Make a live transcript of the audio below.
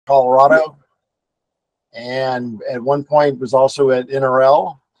Colorado, and at one point was also at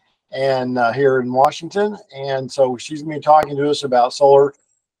NRL and here in Washington. And so she's going to be talking to us about solar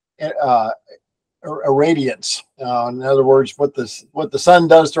irradiance. In other words, what the sun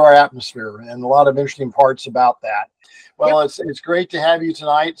does to our atmosphere, and a lot of interesting parts about that. Well, yep. It's great to have you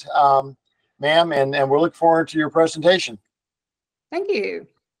tonight, ma'am, and we're looking forward to your presentation. Thank you.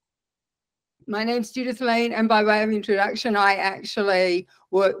 My name's Judith Lane, and by way of introduction, I actually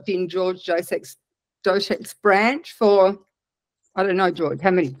worked in George Doshek's branch for, I don't know, George,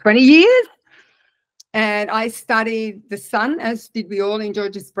 how many, 20 years? And I studied the sun, as did we all in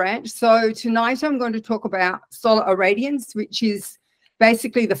George's branch. So tonight I'm going to talk about solar irradiance, which is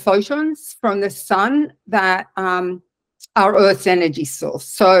basically the photons from the sun that are Earth's energy source.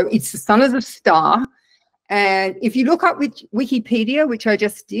 So it's the sun as a star. And if you look up with Wikipedia, which I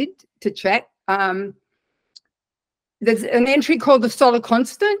just did to check, there's an entry called the solar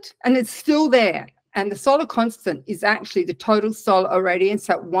constant, and it's still there. And the solar constant is actually the total solar irradiance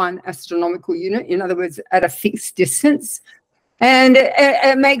at 1 astronomical unit, in other words, at a fixed distance. And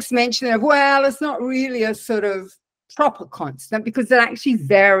it makes mention of, well, it's not really a sort of proper constant because it actually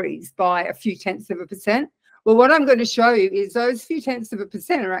varies by a few tenths of a percent. Well, what I'm going to show you is those few tenths of a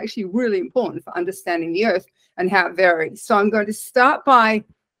percent are actually really important for understanding the Earth and how it varies. So I'm going to start by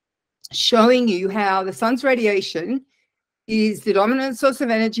showing you how the sun's radiation is the dominant source of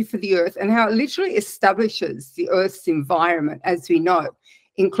energy for the Earth and how it literally establishes the Earth's environment as we know,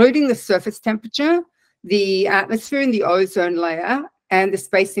 including the surface temperature, the atmosphere and the ozone layer, and the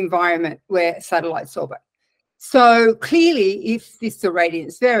space environment where satellites orbit. So clearly, if this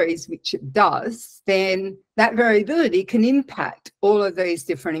irradiance varies, which it does, then that variability can impact all of these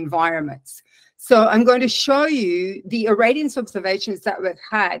different environments. So I'm going to show you the irradiance observations that we've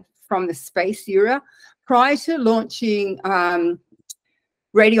had from the space era prior to launching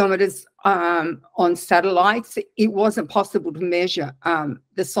radiometers on satellites. It wasn't possible to measure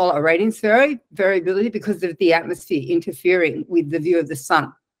the solar irradiance variability because of the atmosphere interfering with the view of the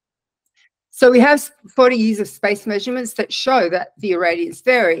sun. So we have 40 years of space measurements that show that the irradiance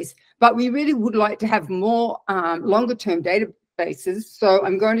varies, but we really would like to have more longer-term databases. So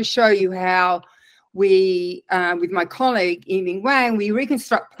I'm going to show you how we, with my colleague, Yiming Wang, we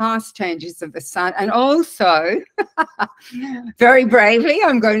reconstruct past changes of the sun. And also, very bravely,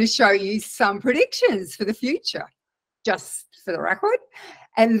 I'm going to show you some predictions for the future, just for the record.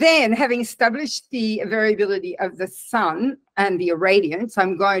 And then, having established the variability of the sun and the irradiance,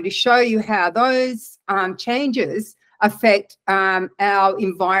 I'm going to show you how those changes affect our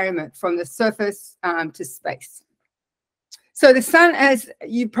environment from the surface to space. So the sun, as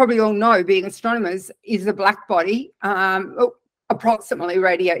you probably all know, being astronomers, is a black body, approximately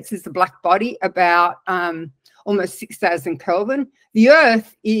radiates as a black body about almost 6,000 Kelvin. The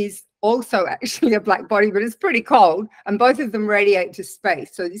Earth is also actually a black body, but it's pretty cold, and both of them radiate to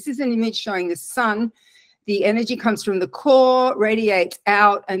space. So this is an image showing the sun. The energy comes from the core, radiates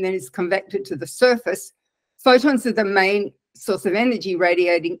out, and then is convected to the surface. Photons are the main source of energy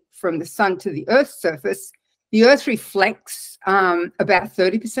radiating from the sun to the Earth's surface. The Earth reflects about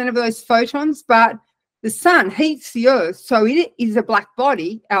 30% of those photons, but the sun heats the Earth, so it is a black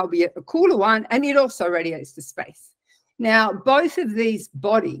body, albeit a cooler one, and it also radiates to space. Now, both of these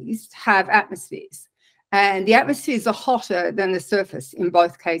bodies have atmospheres, and the atmospheres are hotter than the surface in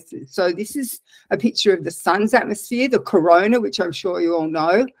both cases. So this is a picture of the sun's atmosphere, the corona, which I'm sure you all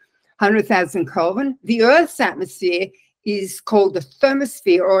know, 100,000 Kelvin. The Earth's atmosphere is called the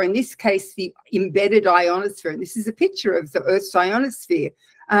thermosphere, or in this case, the embedded ionosphere. And this is a picture of the Earth's ionosphere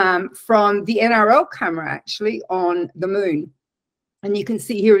from the NRL camera, actually, on the moon. And you can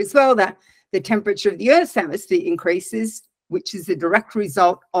see here as well that the temperature of the Earth's atmosphere increases, which is a direct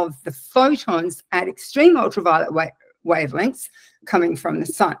result of the photons at extreme ultraviolet wavelengths coming from the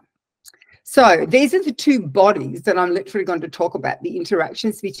sun. So these are the two bodies that I'm literally going to talk about, the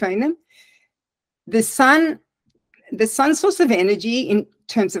interactions between them. The sun's source of energy in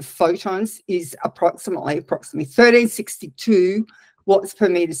terms of photons is approximately 1362 watts per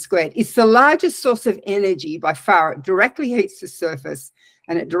meter squared. It's the largest source of energy by far. It directly heats the surface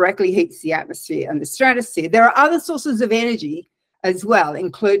and it directly heats the atmosphere and the stratosphere. There are other sources of energy as well,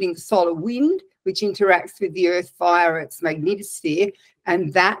 including solar wind, which interacts with the Earth via its magnetosphere,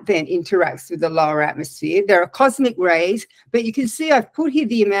 and that then interacts with the lower atmosphere. There are cosmic rays, but you can see I've put here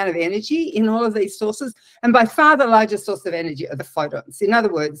the amount of energy in all of these sources, and by far the largest source of energy are the photons. In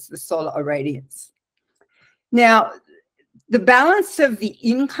other words, the solar irradiance. Now, the balance of the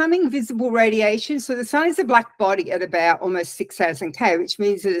incoming visible radiation, so the sun is a black body at about almost 6,000 K, which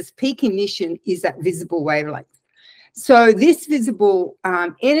means that its peak emission is at visible wavelength. So this visible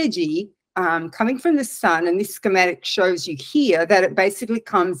energy coming from the sun, and this schematic shows you here that it basically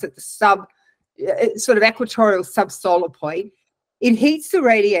comes at the sort of equatorial subsolar point. It heats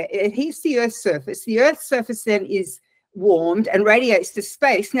the Earth's surface. The Earth's surface then is warmed and radiates to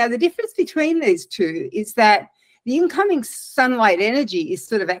space. Now, the difference between these two is that the incoming sunlight energy is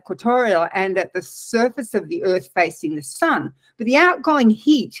sort of equatorial and at the surface of the Earth facing the sun, but the outgoing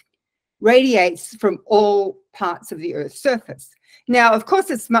heat radiates from all parts of the Earth's surface. Now, of course,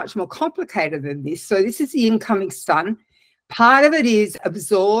 it's much more complicated than this. So this is the incoming sun. Part of it is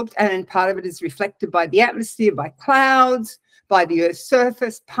absorbed and part of it is reflected by the atmosphere, by clouds, by the Earth's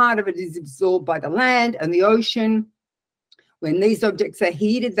surface. Part of it is absorbed by the land and the ocean. When these objects are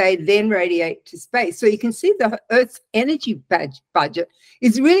heated, they then radiate to space. So you can see the Earth's energy budget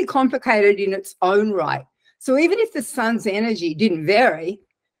is really complicated in its own right. So even if the sun's energy didn't vary,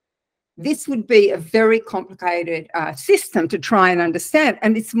 this would be a very complicated system to try and understand.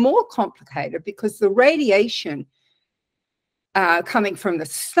 And it's more complicated because the radiation coming from the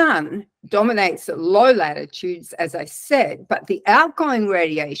sun dominates at low latitudes, as I said, but the outgoing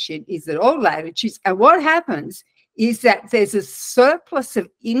radiation is at all latitudes. And what happens is that there's a surplus of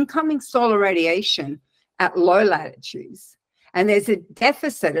incoming solar radiation at low latitudes, and there's a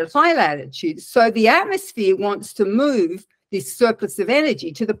deficit at high latitudes. So the atmosphere wants to move this surplus of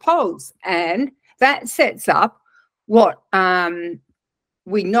energy to the poles, and that sets up what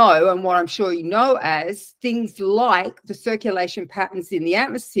we know, and what I'm sure you know, as things like the circulation patterns in the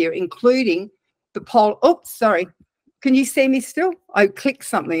atmosphere, including the pole. Oh, sorry. Can you see me still? I clicked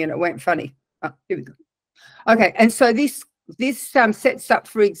something and it went funny. Oh, here we go. Okay, and so this sets up,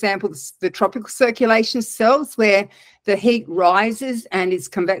 for example, the tropical circulation cells, where the heat rises and is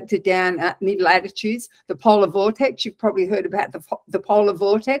convected down at mid-latitudes. The polar vortex, you've probably heard about the polar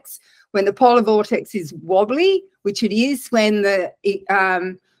vortex. When the polar vortex is wobbly, which it is when the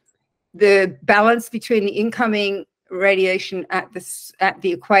balance between the incoming radiation at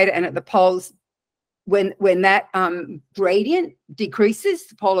the equator and at the poles, when that gradient decreases,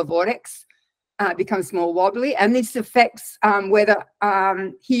 the polar vortex becomes more wobbly, and this affects weather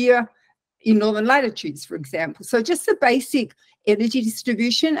here in northern latitudes, for example. So just the basic energy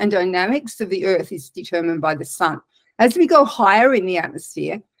distribution and dynamics of the Earth is determined by the sun. As we go higher in the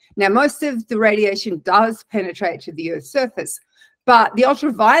atmosphere, now most of the radiation does penetrate to the Earth's surface, but the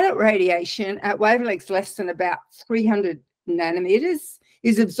ultraviolet radiation at wavelengths less than about 300 nanometers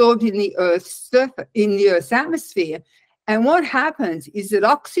is absorbed in the Earth's surface, in the Earth's atmosphere. And what happens is that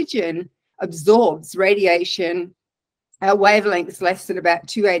oxygen absorbs radiation at wavelengths less than about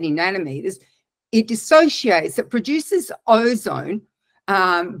 280 nanometers. It dissociates, it produces ozone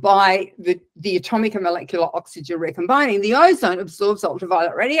by the atomic and molecular oxygen recombining. The ozone absorbs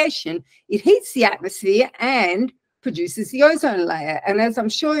ultraviolet radiation, it heats the atmosphere and produces the ozone layer. And as I'm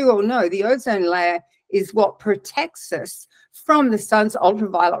sure you all know, the ozone layer is what protects us from the sun's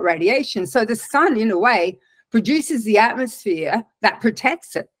ultraviolet radiation. So the sun, in a way, produces the atmosphere that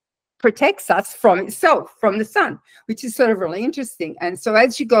protects us from itself, from the sun, which is sort of really interesting. And so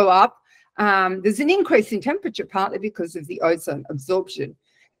as you go up, there's an increase in temperature, partly because of the ozone absorption.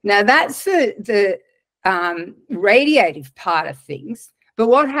 Now that's the radiative part of things. But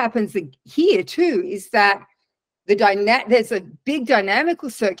what happens here too is that there's a big dynamical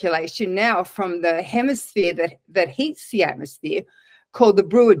circulation now from the hemisphere that heats the atmosphere, called the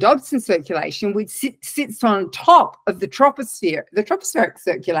Brewer-Dobson circulation, which sits on top of the troposphere, the tropospheric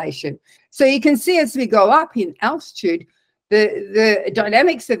circulation. So you can see as we go up in altitude, the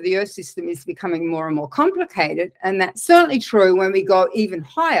dynamics of the Earth system is becoming more and more complicated, and that's certainly true when we go even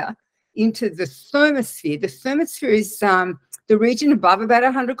higher into the thermosphere. The thermosphere is the region above about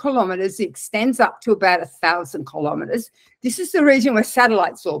 100 kilometers. It extends up to about 1,000 kilometers. This is the region where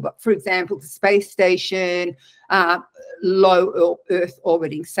satellites orbit, for example, the space station, low Earth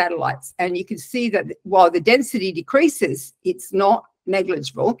orbiting satellites. And you can see that while the density decreases, it's not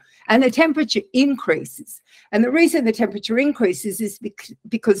negligible, and the temperature increases. And the reason the temperature increases is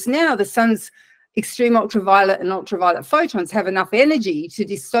because now the sun's extreme ultraviolet and ultraviolet photons have enough energy to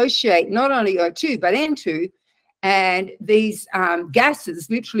dissociate not only O2 but N2, and these gases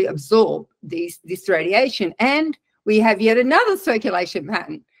literally absorb this radiation, and we have yet another circulation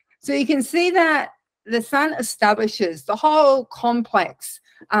pattern. So you can see that the sun establishes the whole complex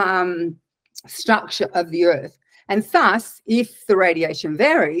structure of the Earth. And thus, if the radiation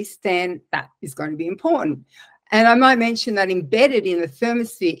varies, then that is going to be important. And I might mention that embedded in the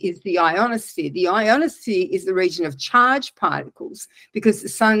thermosphere is the ionosphere. The ionosphere is the region of charged particles, because the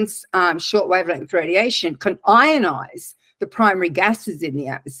sun's short wavelength radiation can ionize the primary gases in the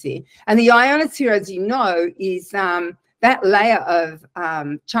atmosphere. And the ionosphere, as you know, is that layer of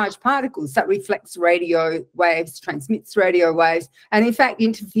charged particles that reflects radio waves, transmits radio waves, and in fact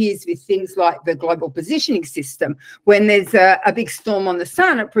interferes with things like the global positioning system. When there's a big storm on the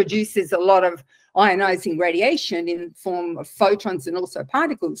sun, it produces a lot of ionizing radiation in the form of photons and also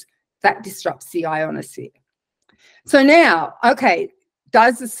particles that disrupts the ionosphere. So now, okay,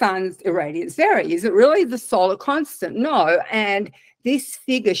 does the sun's irradiance vary? Is it really the solar constant? No. And this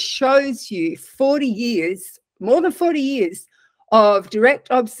figure shows you 40 years, more than 40 years of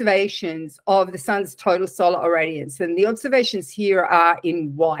direct observations of the sun's total solar irradiance. And the observations here are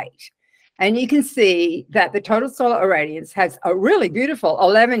in white. And you can see that the total solar irradiance has a really beautiful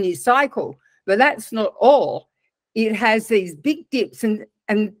 11-year cycle, but that's not all. It has these big dips, and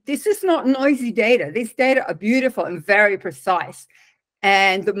this is not noisy data. These data are beautiful and very precise.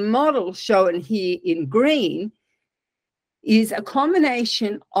 And the model shown here in green is a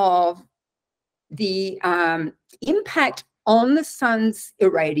combination of the impact on the sun's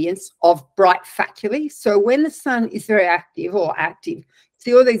irradiance of bright faculae. So when the sun is very active or active,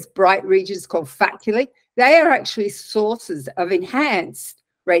 see all these bright regions called faculae, they are actually sources of enhanced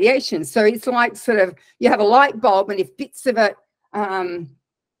radiation. So it's like sort of, you have a light bulb, and if bits of it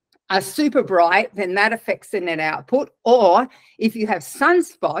are super bright, then that affects the net output. Or if you have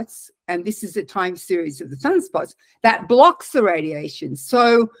sunspots, and this is a time series of the sunspots, that blocks the radiation.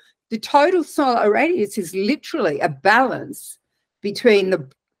 So the total solar irradiance is literally a balance between the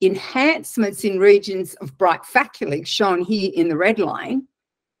enhancements in regions of bright faculae, shown here in the red line,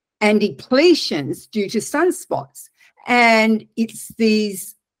 and depletions due to sunspots. And it's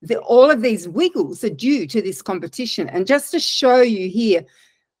these, all of these wiggles are due to this competition. And just to show you here,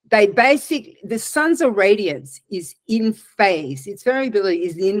 the sun's irradiance is in phase. Its variability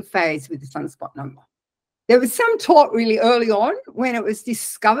is in phase with the sunspot number. There was some talk really early on when it was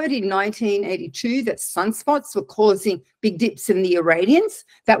discovered in 1982 that sunspots were causing big dips in the irradiance,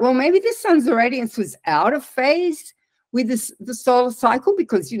 that, well, maybe the sun's irradiance was out of phase with the solar cycle,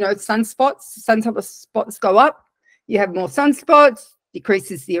 because, you know, sunspots go up, you have more sunspots,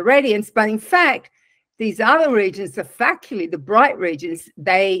 decreases the irradiance. But in fact, these other regions, the faculae, the bright regions,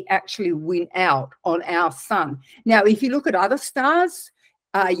 they actually win out on our sun. Now, if you look at other stars,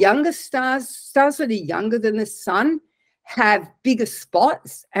 younger stars that are younger than the sun, have bigger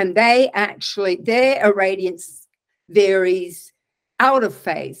spots, and they actually, their irradiance varies out of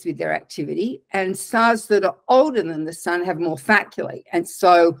phase with their activity. And stars that are older than the sun have more faculae. And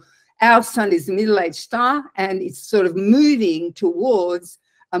so our sun is a middle-aged star, and it's sort of moving towards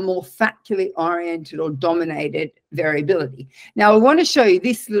a more faculae-oriented or dominated variability. Now, I want to show you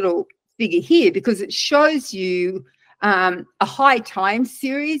this little figure here because it shows you a high time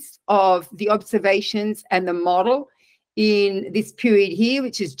series of the observations and the model in this period here,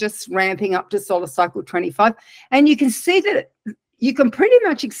 which is just ramping up to solar cycle 25. And you can see that you can pretty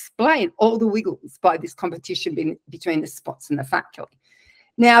much explain all the wiggles by this competition between the spots and the faculae.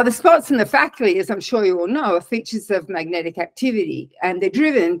 Now, the spots and the faculae, as I'm sure you all know, are features of magnetic activity, and they're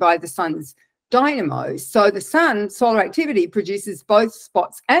driven by the sun's dynamos. So the sun's solar activity produces both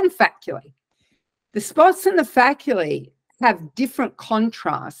spots and faculae. The spots and the faculae have different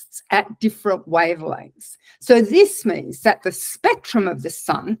contrasts at different wavelengths. So this means that the spectrum of the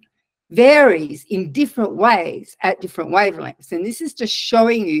sun varies in different ways at different wavelengths. And this is just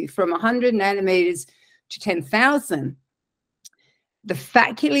showing you from 100 nanometers to 10,000, the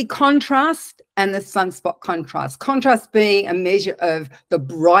faculae contrast and the sunspot contrast. Contrast being a measure of the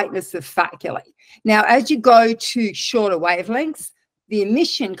brightness of faculae. Now, as you go to shorter wavelengths, the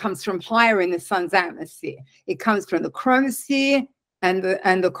emission comes from higher in the sun's atmosphere. It comes from the chromosphere and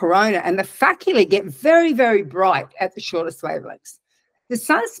the corona, and the faculae get very, very bright at the shortest wavelengths. The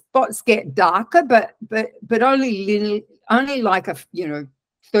sunspots get darker, but only like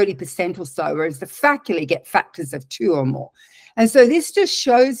 30% or so, whereas the faculae get factors of 2 or more. And so this just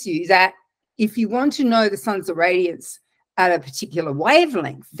shows you that if you want to know the sun's irradiance at a particular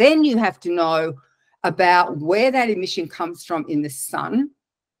wavelength, then you have to know about where that emission comes from in the sun,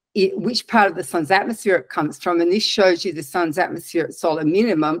 which part of the sun's atmosphere it comes from. And this shows you the sun's atmosphere at solar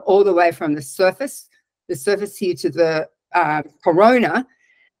minimum, all the way from the surface here to the corona,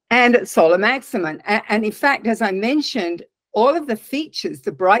 and at solar maximum. And in fact, as I mentioned, all of the features,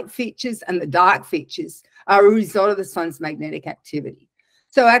 the bright features and the dark features, are a result of the sun's magnetic activity.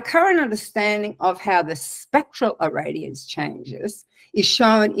 So our current understanding of how the spectral irradiance changes is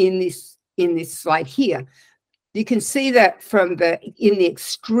shown in this slide here. You can see that in the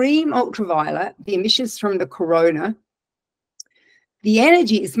extreme ultraviolet, the emissions from the corona the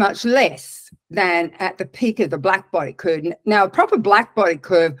energy is much less than at the peak of the black body curve. Now, a proper black body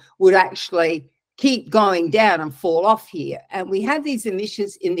curve would actually keep going down and fall off here. And we have these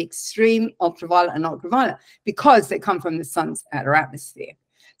emissions in the extreme ultraviolet and ultraviolet because they come from the sun's outer atmosphere.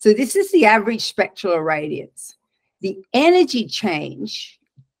 So this is the average spectral irradiance. The energy change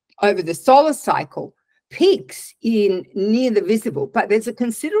over the solar cycle peaks in near the visible, but there's a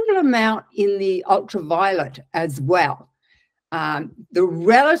considerable amount in the ultraviolet as well. The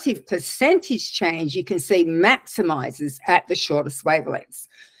relative percentage change you can see maximizes at the shortest wavelengths.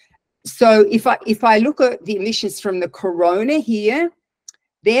 So if I look at the emissions from the corona here,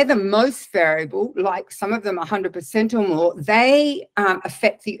 they're the most variable, like some of them 100% or more. They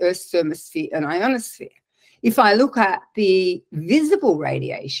affect the Earth's thermosphere and ionosphere. If I look at the visible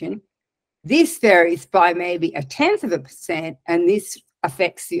radiation, this varies by maybe 0.1%, and this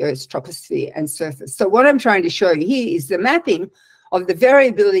affects the Earth's troposphere and surface. So what I'm trying to show you here is the mapping of the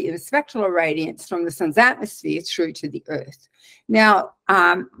variability in the spectral irradiance from the sun's atmosphere through to the Earth. Now,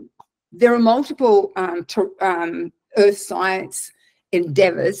 there are multiple Earth science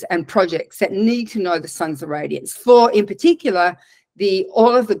endeavors and projects that need to know the sun's irradiance. For, in particular,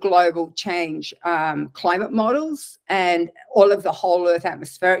 all of the global change climate models and all of the whole Earth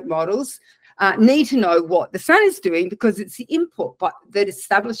atmospheric models need to know what the sun is doing, because it's the input that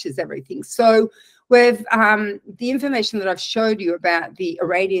establishes everything. So with the information that I've showed you about the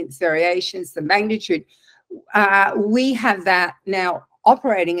irradiance variations, the magnitude, we have that now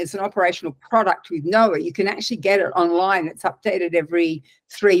operating as an operational product with NOAA. You can actually get it online. It's updated every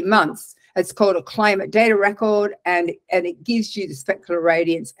 3 months. It's called a climate data record, and it gives you the spectral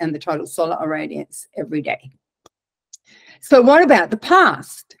irradiance and the total solar irradiance every day. So what about the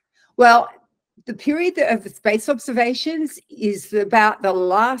past? Well, the period of the space observations is about the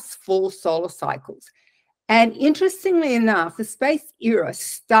last 4 solar cycles. And interestingly enough, the space era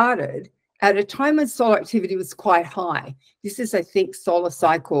started at a time when solar activity was quite high. This is, I think, solar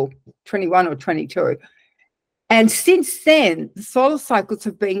cycle 21 or 22. And since then, the solar cycles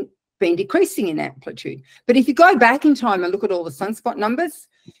have been decreasing in amplitude. But if you go back in time and look at all the sunspot numbers,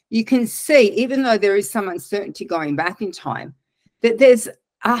 you can see, even though there is some uncertainty going back in time, that there's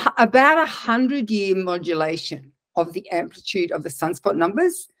about 100-year modulation of the amplitude of the sunspot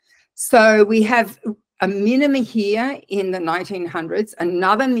numbers. So we have a minimum here in the 1900s,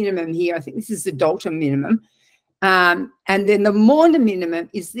 another minimum here. I think this is the Dalton minimum. And then the Maunder minimum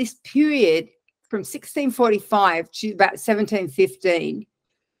is this period from 1645 to about 1715,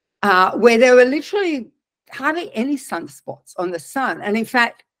 where there were literally hardly any sunspots on the sun. And in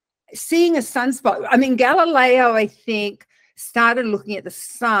fact, seeing a sunspot, I mean, Galileo, I think, started looking at the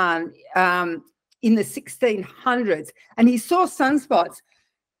sun in the 1600s, and he saw sunspots.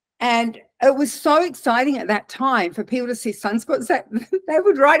 And it was so exciting at that time for people to see sunspots that they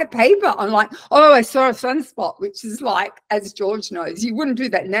would write a paper on, like, oh, I saw a sunspot, which is like, as George knows, you wouldn't do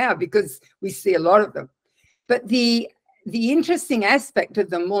that now because we see a lot of them. But the interesting aspect of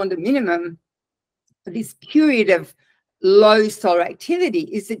the Maunder minimum, this period of low solar activity,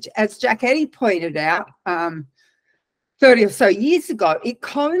 is that, as Jack Eddy pointed out 30 or so years ago, it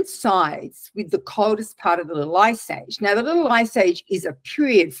coincides with the coldest part of the Little Ice Age. Now, the Little Ice Age is a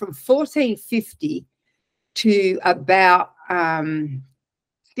period from 1450 to about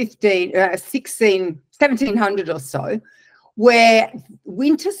 1700 or so, where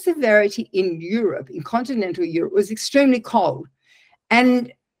winter severity in Europe, in continental Europe, was extremely cold.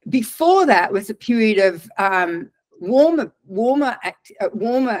 And before that was a period of warmer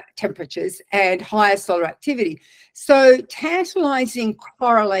temperatures and higher solar activity. So tantalizing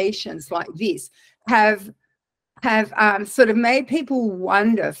correlations like this have sort of made people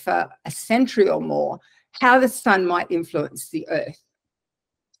wonder for a century or more how the sun might influence the Earth.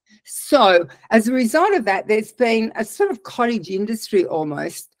 So as a result of that, there's been a sort of cottage industry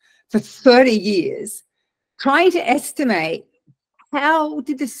almost for 30 years trying to estimate how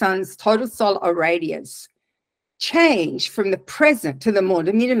did the sun's total solar irradiance change from the present to the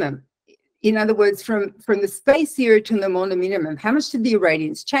Maunder minimum. In other words, from the space era to the Maunder minimum, how much did the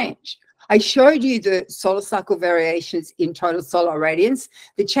irradiance change? I showed you the solar cycle variations in total solar irradiance.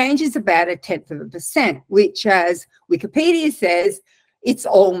 The change is about 0.1%, which, as Wikipedia says, it's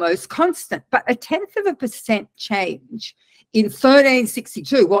almost constant. But 0.1% change in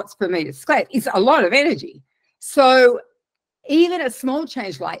 1362 watts per meter squared is a lot of energy. So even a small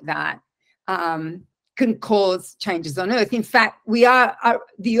change like that can cause changes on Earth. In fact, the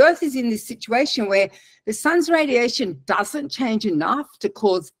Earth is in this situation where the sun's radiation doesn't change enough to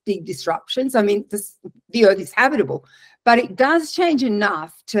cause big disruptions. I mean, the Earth is habitable, but it does change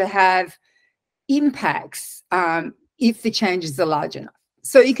enough to have impacts if the changes are large enough.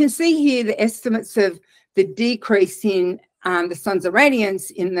 So you can see here the estimates of the decrease in the sun's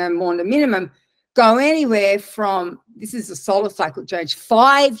irradiance in the Maunder minimum go anywhere from, this is a solar cycle change,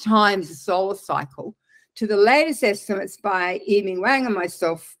 5 times the solar cycle, to the latest estimates by Yiming Wang and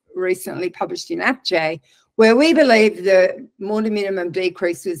myself recently published in AppJ, where we believe the Maunder minimum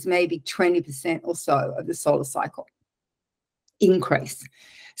decrease was maybe 20% or so of the solar cycle increase.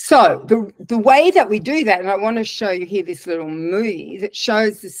 So the way that we do that, and I want to show you here this little movie that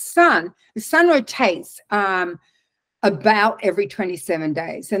shows the sun rotates about every 27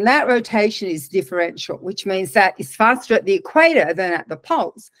 days. And that rotation is differential, which means that it's faster at the equator than at the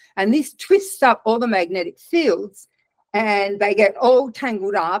poles. And this twists up all the magnetic fields and they get all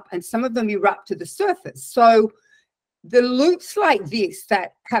tangled up and some of them erupt to the surface. So the loops like this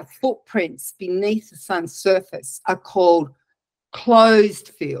that have footprints beneath the sun's surface are called closed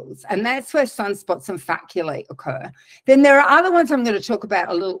fields, and that's where sunspots and faculae occur. Then there are other ones I'm going to talk about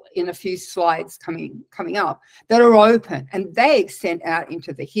a little in a few slides coming up that are open, and they extend out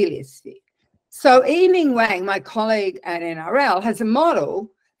into the heliosphere. So Yiming Wang, my colleague at NRL, has a model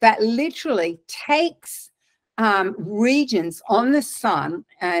that literally takes regions on the sun,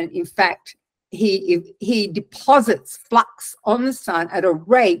 and in fact he deposits flux on the sun at a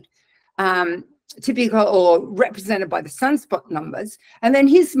rate typical or represented by the sunspot numbers, and then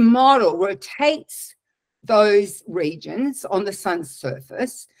his model rotates those regions on the sun's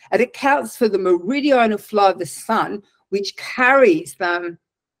surface, and it accounts for the meridional flow of the sun, which carries them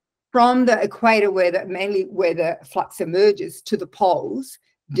from the equator mainly where the flux emerges to the poles,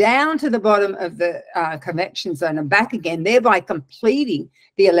 down to the bottom of the convection zone and back again, thereby completing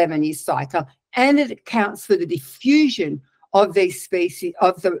the 11-year cycle. And it accounts for the diffusion of these species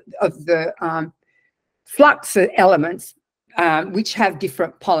of the flux elements, which have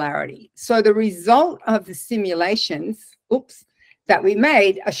different polarity. So the result of the simulations, that we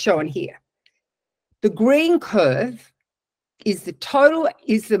made are shown here. The green curve is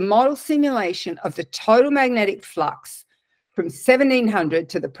the model simulation of the total magnetic flux from 1700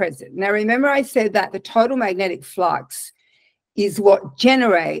 to the present. Now, remember I said that the total magnetic flux is what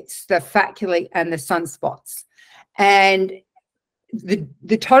generates the faculae and the sunspots. And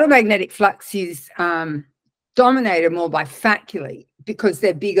the total magnetic flux is dominated more by faculae because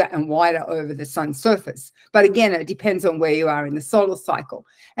they're bigger and wider over the sun's surface. But again, it depends on where you are in the solar cycle.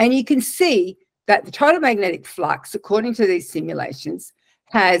 And you can see that the total magnetic flux, according to these simulations,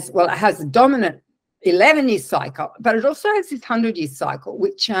 it has a dominant 11-year cycle, but it also has this 100-year cycle,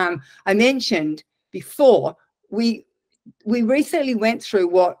 which I mentioned before. We recently went through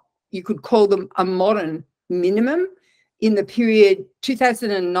what you could call a modern minimum in the period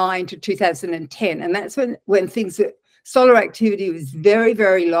 2009 to 2010. And that's when solar activity was very,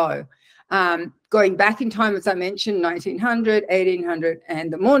 very low. Going back in time, as I mentioned, 1900, 1800,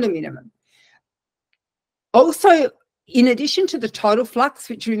 and the Maunder minimum. Also, in addition to the total flux,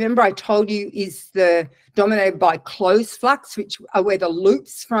 which remember I told you is dominated by closed flux, which are where the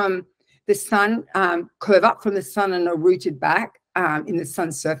loops from the sun curve up from the sun and are routed back in the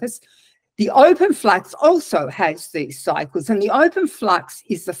sun's surface. The open flux also has these cycles, and the open flux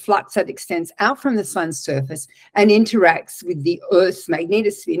is the flux that extends out from the sun's surface and interacts with the Earth's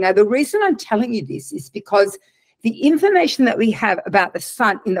magnetosphere. Now, the reason I'm telling you this is because the information that we have about the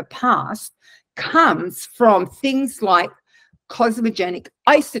sun in the past comes from things like cosmogenic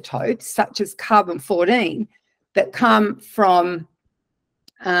isotopes, such as carbon-14, that come from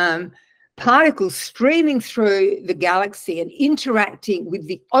particles streaming through the galaxy and interacting with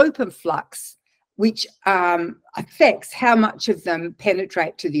the open flux, which affects how much of them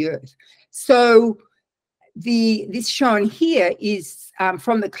penetrate to the Earth. So this shown here is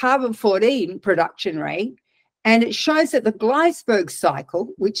from the carbon-14 production rate, and it shows that the Gleisberg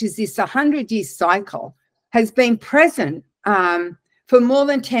cycle, which is this 100-year cycle, has been present for more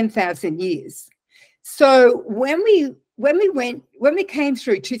than 10,000 years. So when we came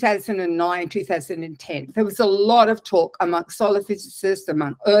through 2009, 2010, there was a lot of talk among solar physicists,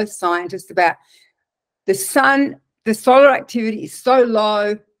 among Earth scientists about the sun, the solar activity is so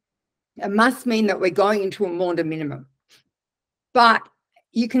low, it must mean that we're going into a Maunder minimum. But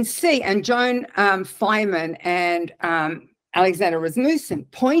you can see, and Joan Feynman and Alexander Rasmussen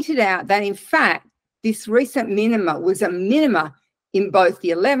pointed out that, in fact, this recent minima was a minima in both the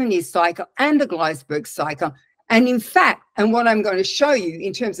 11-year cycle and the Gleisberg cycle. And in fact, and what I'm going to show you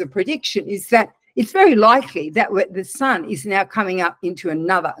in terms of prediction is that it's very likely that the sun is now coming up into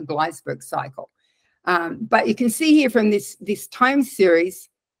another Gleisberg cycle. But you can see here from this time series,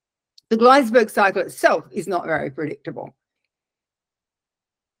 the Gleisberg cycle itself is not very predictable.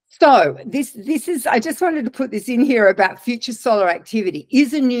 So this is, I just wanted to put this in here about future solar activity.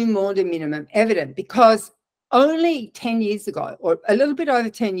 Is a new Maunder minimum evident? Because only 10 years ago, or a little bit over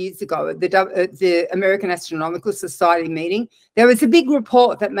 10 years ago, at the American Astronomical Society meeting, there was a big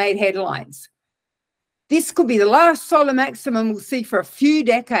report that made headlines. This could be the last solar maximum we'll see for a few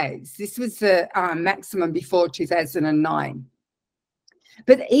decades. This was the maximum before 2009.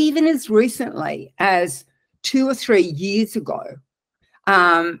 But even as recently as 2 or 3 years ago,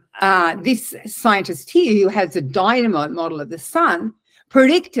 this scientist here, who has a dynamo model of the sun,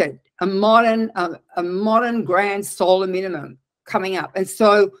 predicted a modern grand solar minimum coming up. And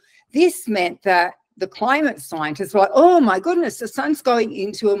so this meant that the climate scientists were like, oh my goodness, the sun's going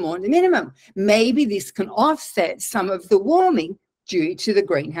into a Maunder minimum. Maybe this can offset some of the warming due to the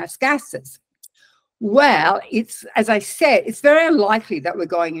greenhouse gases. Well, it's, as I said, it's very unlikely that we're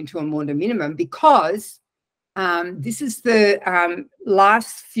going into a Maunder minimum, because this is the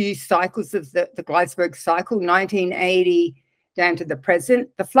last few cycles of the Gleisberg cycle, 1980 down to the present.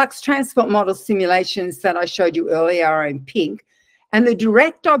 The flux transport model simulations that I showed you earlier are in pink, and the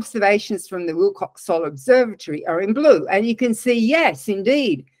direct observations from the Wilcox Solar Observatory are in blue. And you can see, yes,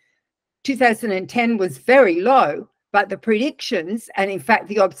 indeed, 2010 was very low, but the predictions, and in fact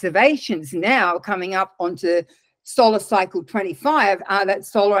the observations now coming up onto solar cycle 25, are that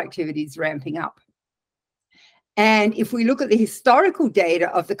solar activity is ramping up. And if we look at the historical data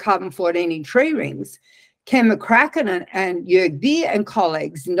of the carbon-14 in tree rings, Ken McCracken and Jörg Beer and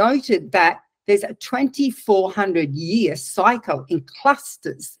colleagues noted that there's a 2,400-year cycle in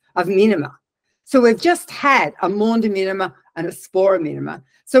clusters of minima. So we've just had a Maunder minima and a Spora minima.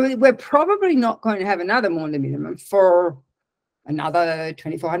 So we're probably not going to have another Maunder minimum for another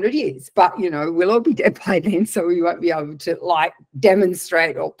 2,400 years. But, you know, we'll all be dead by then, so we won't be able to, like,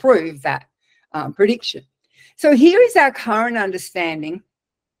 demonstrate or prove that prediction. So here is our current understanding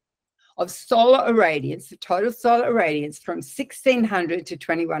of solar irradiance, the total solar irradiance from 1600 to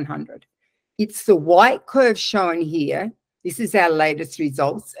 2100. It's the white curve shown here. This is our latest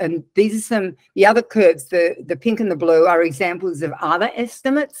results. And these are some, the other curves, the pink and the blue, are examples of other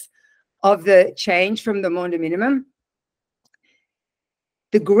estimates of the change from the Maunder minimum.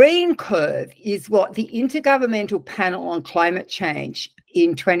 The green curve is what the Intergovernmental Panel on Climate Change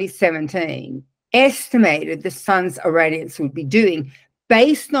in 2017 estimated the sun's irradiance would be doing,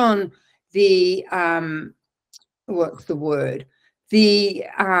 based on the, what's the word? The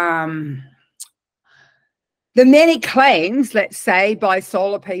many claims, let's say, by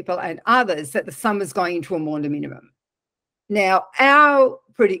solar people and others that the sun was going into a Maunder minimum. Now, our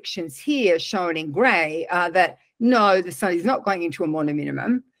predictions here, shown in grey, are that no, the sun is not going into a Maunder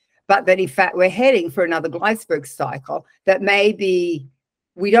minimum, but that in fact we're heading for another Gleisberg cycle that may be,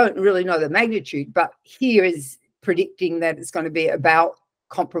 we don't really know the magnitude, but here is predicting that it's going to be about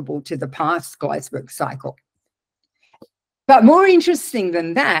comparable to the past Gleisberg cycle. But more interesting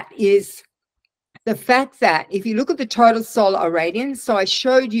than that is the fact that if you look at the total solar irradiance, so I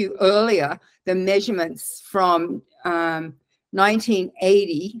showed you earlier the measurements from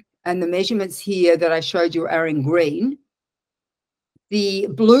 1980, and the measurements here that I showed you are in green. The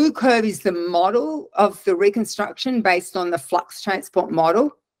blue curve is the model of the reconstruction based on the flux transport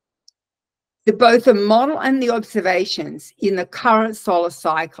model. Both the model and the observations in the current solar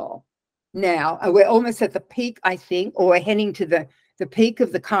cycle now, we're almost at the peak, I think, or we're heading to the peak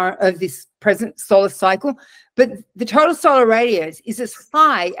of the current of this present solar cycle. But the total solar radius is as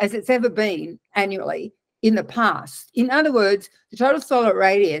high as it's ever been annually in the past. In other words, the total solar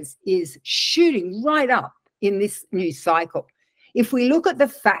radius is shooting right up in this new cycle. If we look at the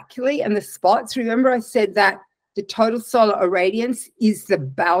faculae and the spots, remember I said that the total solar irradiance is the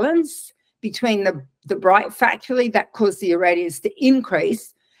balance between the bright faculae that cause the irradiance to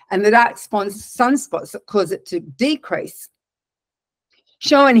increase and the dark sunspots that cause it to decrease.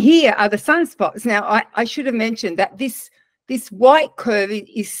 Shown here are the sunspots. Now, I should have mentioned that this white curve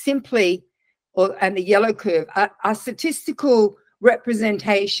is simply, and the yellow curve are statistical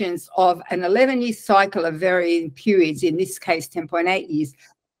representations of an 11-year cycle of varying periods, in this case 10.8 years,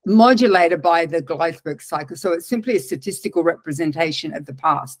 modulated by the Gleisberg cycle. So it's simply a statistical representation of the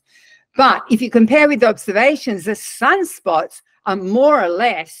past. But if you compare with the observations, the sunspots are more or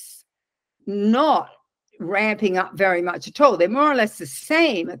less not ramping up very much at all. They're more or less the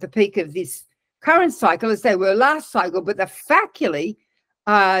same at the peak of this current cycle as they were last cycle, but the faculae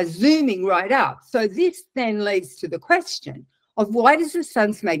are zooming right up. So this then leads to the question of why does the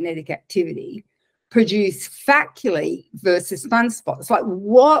sun's magnetic activity produce faculae versus sunspots? Like,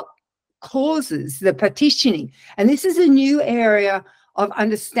 what causes the partitioning? And this is a new area of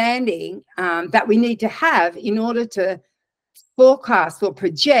understanding that we need to have in order to forecast or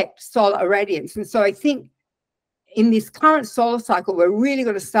project solar irradiance. And so I think in this current solar cycle, we're really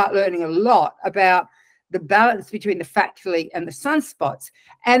going to start learning a lot about the balance between the factally and the sunspots.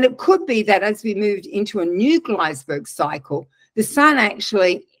 And it could be that as we moved into a new Gleisberg cycle, the sun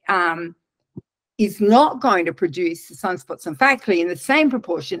actually is not going to produce the sunspots and factally in the same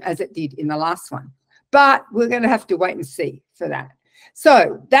proportion as it did in the last one. But we're going to have to wait and see for that.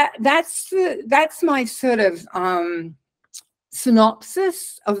 So that's my sort of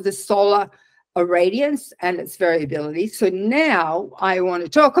synopsis of the solar irradiance and its variability. So now I want to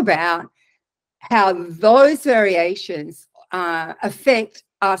talk about how those variations affect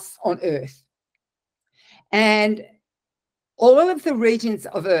us on Earth. And all of the regions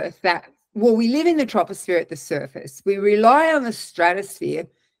of Earth that, well, we live in the troposphere at the surface. We rely on the stratosphere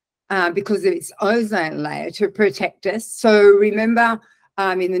because of its ozone layer to protect us. So remember,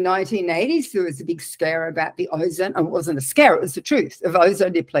 in the 1980s, there was a big scare about the ozone. It wasn't a scare, it was the truth of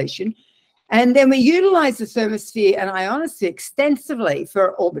ozone depletion. And then we utilized the thermosphere and ionosphere extensively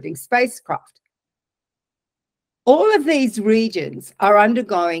for orbiting spacecraft. All of these regions are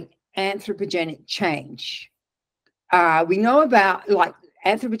undergoing anthropogenic change. We know about like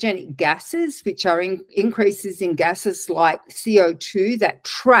anthropogenic gases, which are increases in gases like CO2 that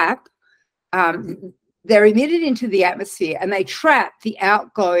trap, they're emitted into the atmosphere and they trap the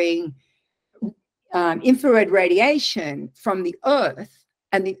outgoing infrared radiation from the Earth,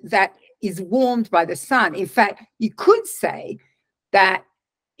 and that is warmed by the sun. In fact, you could say that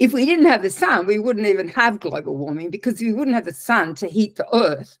if we didn't have the sun, we wouldn't even have global warming, because we wouldn't have the sun to heat the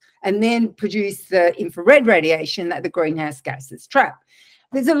Earth and then produce the infrared radiation that the greenhouse gases trap.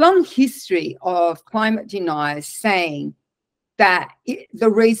 There's a long history of climate deniers saying that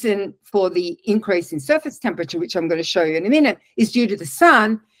the reason for the increase in surface temperature, which I'm going to show you in a minute, is due to the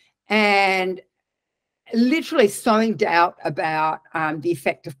sun, and literally sowing doubt about the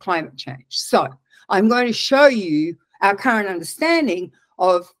effect of climate change. So I'm going to show you our current understanding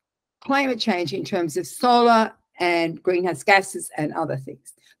of climate change in terms of solar and greenhouse gases and other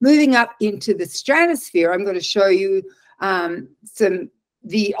things. Moving up into the stratosphere, I'm going to show you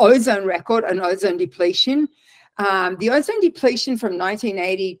the ozone record and ozone depletion. The ozone depletion from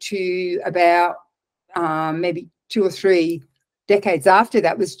 1980 to about maybe 2 or 3 decades after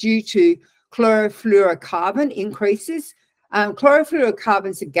that was due to chlorofluorocarbon increases.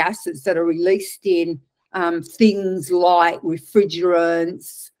 Chlorofluorocarbons are gases that are released in things like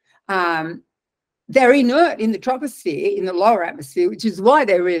refrigerants. They're inert in the troposphere, in the lower atmosphere, which is why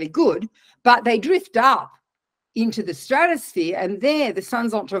they're really good, but they drift up into the stratosphere, and there the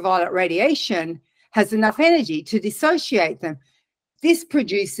sun's ultraviolet radiation has enough energy to dissociate them. This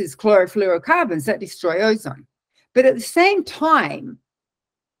produces chlorofluorocarbons that destroy ozone. But at the same time,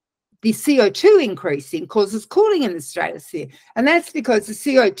 the CO2 increasing causes cooling in the stratosphere, and that's because the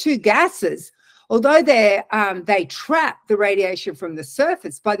CO2 gases, although they trap the radiation from the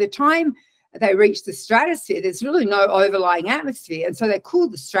surface, by the time they reach the stratosphere, there's really no overlying atmosphere, and so they cool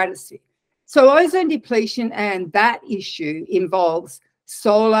the stratosphere. So ozone depletion and that issue involves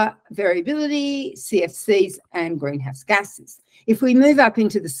solar variability, CFCs, and greenhouse gases. If we move up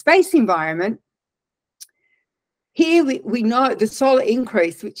into the space environment, here we know the solar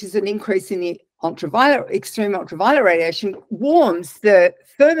increase, which is an increase in the extreme ultraviolet radiation, warms the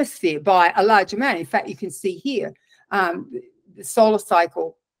thermosphere by a large amount. In fact, you can see here, the solar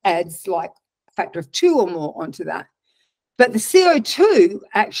cycle adds like a factor of 2 or more onto that. But the CO2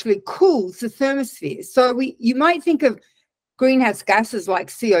 actually cools the thermosphere. So you might think of greenhouse gases like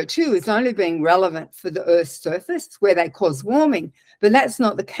CO2 as only being relevant for the Earth's surface, where they cause warming, but that's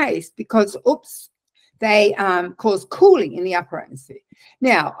not the case because, they cause cooling in the upper atmosphere.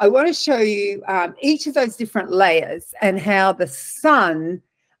 Now, I want to show you each of those different layers and how the sun,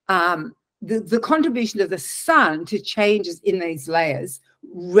 the contribution of the sun to changes in these layers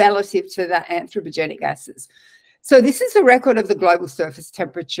relative to the anthropogenic gases. So this is a record of the global surface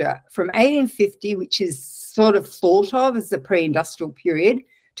temperature from 1850, which is sort of thought of as the pre-industrial period,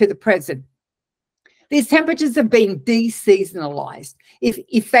 to the present. These temperatures have been deseasonalized.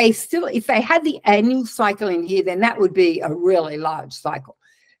 If they had the annual cycle in here, then that would be a really large cycle.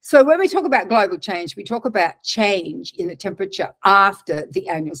 So when we talk about global change, we talk about change in the temperature after the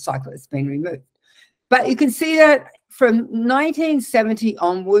annual cycle has been removed. But you can see that from 1970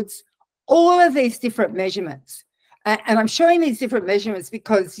 onwards, all of these different measurements, and I'm showing these different measurements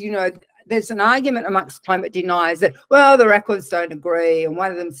because, you know, there's an argument amongst climate deniers that, well, the records don't agree, and one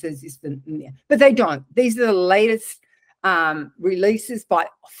of them says this, but they don't. These are the latest releases by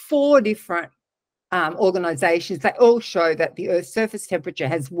 4 different organizations. They all show that the Earth's surface temperature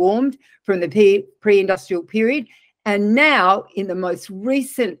has warmed from the pre-industrial period, And now, in the most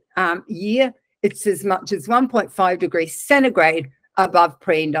recent year, it's as much as 1.5 degrees centigrade above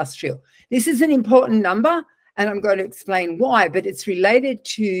pre-industrial. This is an important number, and I'm going to explain why, but it's related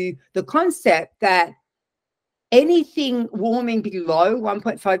to the concept that anything warming below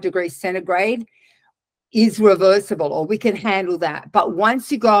 1.5 degrees centigrade is reversible, or we can handle that. But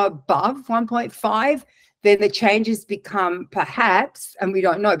once you go above 1.5, then the changes become perhaps, and we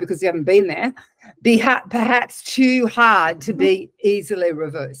don't know because we haven't been there, perhaps too hard to be easily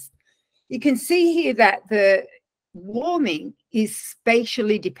reversed. You can see here that the warming is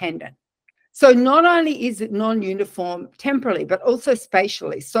spatially dependent. So not only is it non-uniform temporally, but also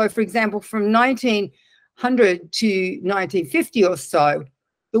spatially. So, for example, from 1900 to 1950 or so,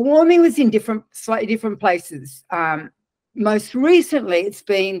 the warming was in slightly different places. Most recently, it's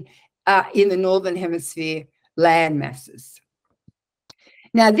been in the Northern Hemisphere land masses.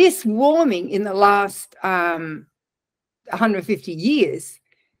 Now, this warming in the last 150 years,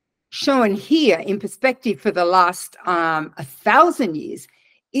 shown here in perspective for the last 1,000 years,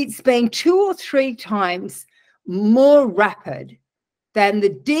 it's been 2 or 3 times more rapid than the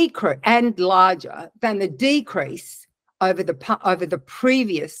decrease, and larger than the decrease over the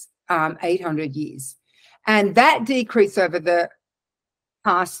previous 800 years. And that decrease over the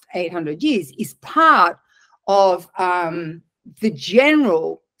past 800 years is part of the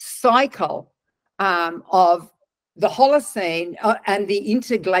general cycle of the Holocene and the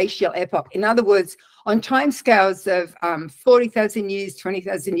interglacial epoch. In other words, on timescales of 40,000 years,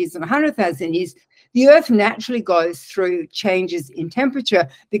 20,000 years, and 100,000 years, the Earth naturally goes through changes in temperature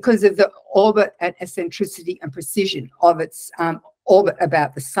because of the orbit and eccentricity and precision of its orbit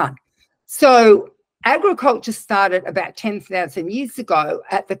about the sun. So agriculture started about 10,000 years ago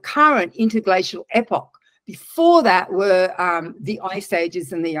at the current interglacial epoch. Before that were the ice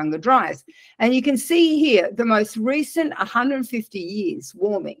ages and the younger dryas. And you can see here the most recent 150 years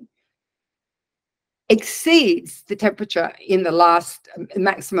warming exceeds the temperature in the last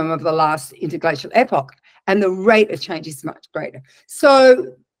maximum of the last interglacial epoch, and the rate of change is much greater.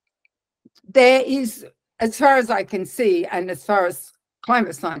 So there is, as far as I can see, and as far as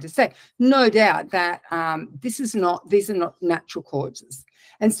climate scientists say, no doubt that these are not natural causes.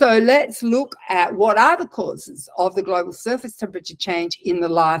 And so let's look at what are the causes of the global surface temperature change in the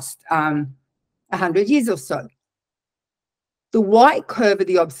last 100 years or so. The white curve are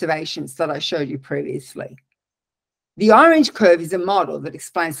the observations that I showed you previously. The orange curve is a model that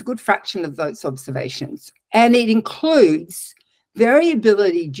explains a good fraction of those observations, and it includes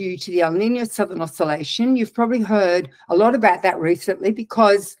variability due to the El Niño Southern Oscillation. You've probably heard a lot about that recently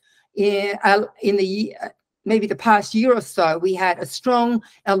because in maybe the past year or so, we had a strong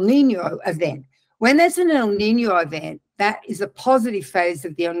El Niño event. When there's an El Niño event, that is a positive phase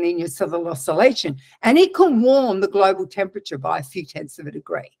of the El Niño Southern Oscillation, and it can warm the global temperature by a few tenths of a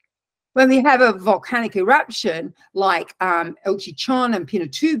degree. When we have a volcanic eruption like El Chichon and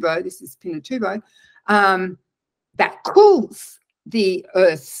Pinatubo, this is Pinatubo, that cools the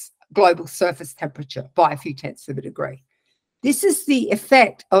Earth's global surface temperature by a few tenths of a degree. This is the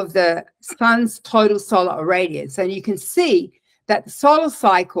effect of the sun's total solar irradiance. And you can see that the solar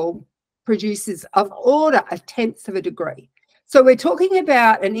cycle produces of order a tenth of a degree. So we're talking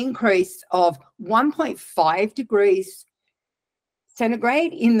about an increase of 1.5 degrees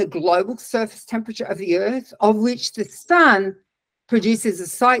centigrade in the global surface temperature of the Earth, of which the sun produces a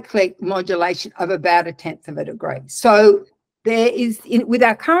cyclic modulation of about a tenth of a degree. So there is, with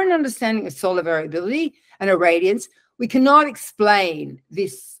our current understanding of solar variability and irradiance, we cannot explain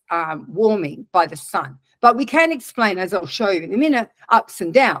this warming by the sun, but we can explain, as I'll show you in a minute, ups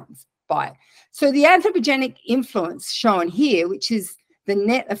and downs by it. So the anthropogenic influence shown here, which is the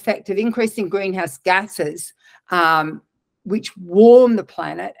net effect of increasing greenhouse gases, which warm the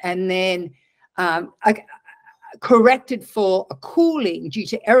planet, and then corrected for a cooling due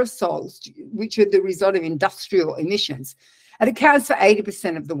to aerosols, which are the result of industrial emissions, it accounts for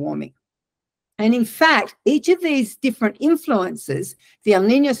 80% of the warming. And in fact, each of these different influences, the El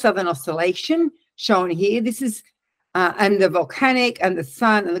Niño Southern Oscillation shown here, this is, and the volcanic and the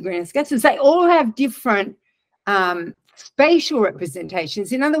sun and the greenhouse gases, they all have different spatial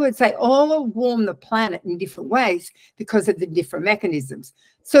representations. In other words, they all warm the planet in different ways because of the different mechanisms.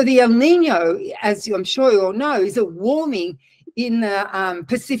 So the El Niño, as I'm sure you all know, is a warming in the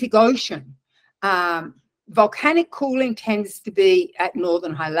Pacific Ocean. Volcanic cooling tends to be at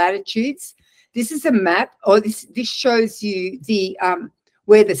northern high latitudes. This is a map, or this shows you the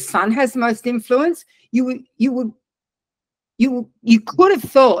where the sun has most influence. You could have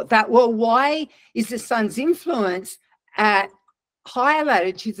thought that, well, why is the sun's influence at higher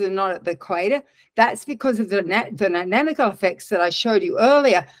latitudes are not at the equator. That's because of the dynamical effects that I showed you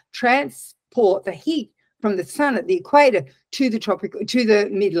earlier transport the heat from the sun at the equator to the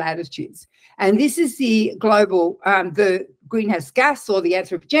mid latitudes. And this is the global, the greenhouse gas or the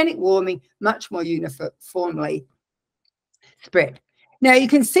anthropogenic warming much more uniformly spread. Now you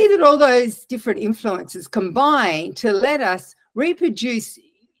can see that all those different influences combine to let us reproduce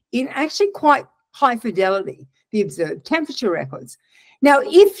in actually quite high fidelity the observed temperature records. Now,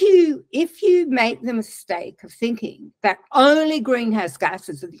 if you make the mistake of thinking that only greenhouse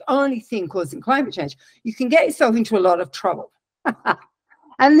gases are the only thing causing climate change, you can get yourself into a lot of trouble.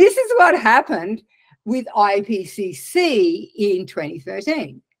 And this is what happened with IPCC in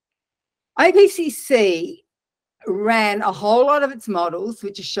 2013. IPCC ran a whole lot of its models,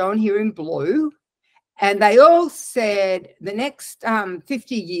 which are shown here in blue, and they all said the next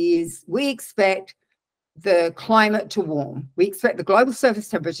 50 years, we expect the climate to warm. We expect the global surface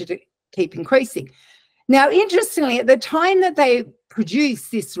temperature to keep increasing. Now, interestingly, at the time that they produced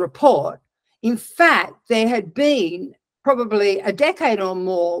this report, in fact, there had been probably a decade or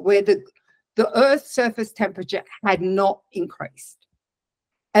more where the Earth's surface temperature had not increased.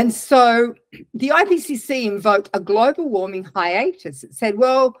 And so the IPCC invoked a global warming hiatus. It said,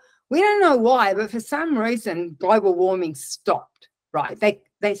 well, we don't know why, but for some reason, global warming stopped, right?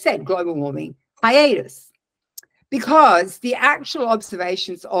 They said global warming hiatus because the actual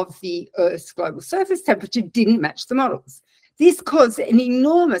observations of the Earth's global surface temperature didn't match the models. This caused an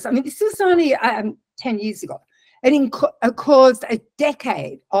enormous, I mean, this was only 10 years ago. It caused a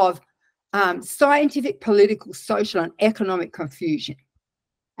decade of scientific, political, social, and economic confusion.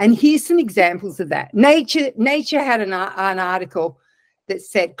 And here's some examples of that. Nature had an article that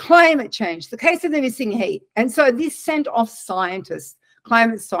said climate change, the case of the missing heat. And so this sent off scientists,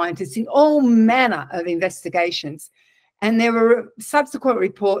 climate scientists, in all manner of investigations. And there were subsequent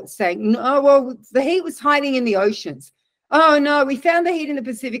reports saying, no, well, the heat was hiding in the oceans. Oh, no, we found the heat in the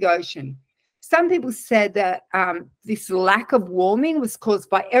Pacific Ocean. Some people said that this lack of warming was caused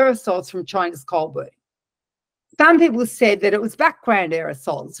by aerosols from China's coal burning. Some people said that it was background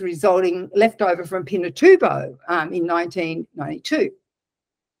aerosols left over from Pinatubo in 1992.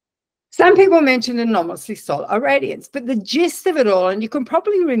 Some people mentioned anomalously solar irradiance, but the gist of it all, and you can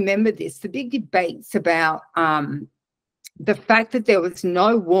probably remember this, the big debates about the fact that there was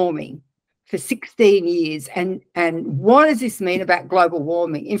no warming for 16 years. And what does this mean about global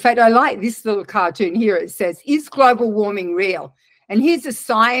warming? In fact, I like this little cartoon here. It says, is global warming real? And here's a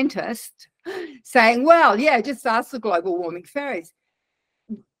scientist saying, well, yeah, just ask the global warming fairies.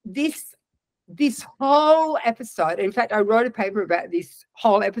 This whole episode, in fact, I wrote a paper about this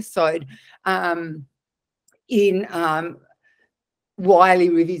whole episode in Wiley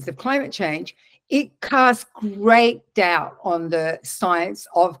Reviews of Climate Change. It casts great doubt on the science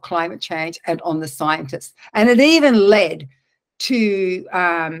of climate change and on the scientists. And it even led to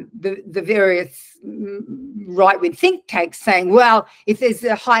the various right-wing think tanks saying, well, if there's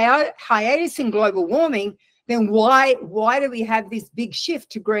a hiatus in global warming, then why do we have this big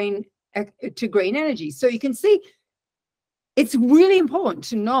shift to green energy? So you can see it's really important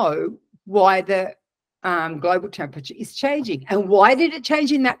to know why the global temperature is changing. And why did it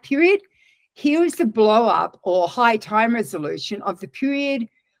change in that period? Here is the blow up or high time resolution of the period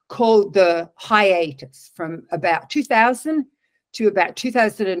called the hiatus from about 2000 to about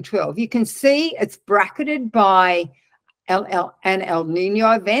 2012. You can see it's bracketed by an El Nino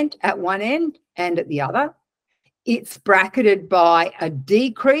event at one end and at the other. It's bracketed by a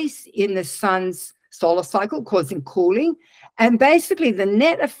decrease in the sun's solar cycle causing cooling. And basically the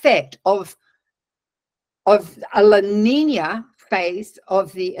net effect of a La Nina phase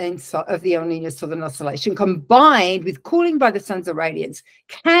of the El Nino Southern Oscillation combined with cooling by the sun's irradiance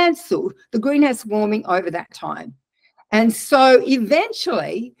cancelled the greenhouse warming over that time. And so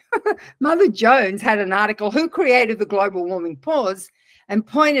eventually, Mother Jones had an article, Who Created the Global Warming Pause, and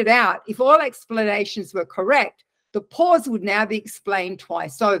pointed out if all explanations were correct, the pause would now be explained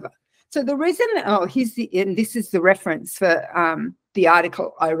twice over. So the reason, and this is the reference for the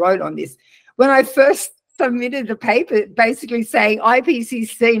article I wrote on this. When I first submitted the paper basically saying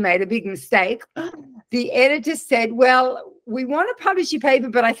IPCC made a big mistake, the editor said, well, we want to publish your paper,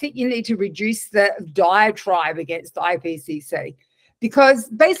 but I think you need to reduce the diatribe against IPCC, because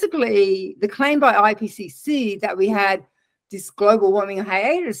basically the claim by IPCC that we had this global warming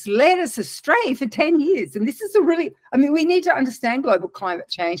hiatus led us astray for 10 years. And this is we need to understand global climate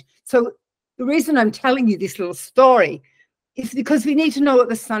change. So the reason I'm telling you this little story is because we need to know what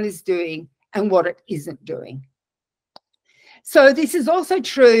the sun is doing and what it isn't doing. So this is also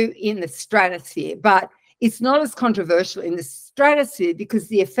true in the stratosphere, but it's not as controversial in the stratosphere because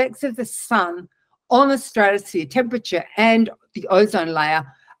the effects of the sun on the stratosphere temperature and the ozone layer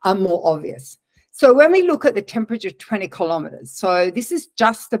are more obvious. So when we look at the temperature 20 kilometers, so this is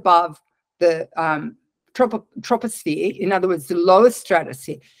just above the troposphere, in other words, the lowest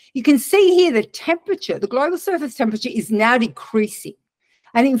stratosphere, you can see here the temperature, the global surface temperature is now decreasing.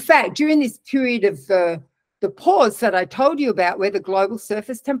 And in fact, during this period of the pause that I told you about where the global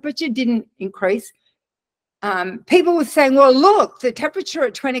surface temperature didn't increase, people were saying, well, look, the temperature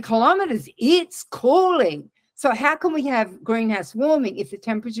at 20 kilometers, it's cooling. So how can we have greenhouse warming if the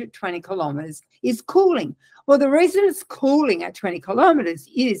temperature at 20 kilometers is cooling? Well, the reason it's cooling at 20 kilometers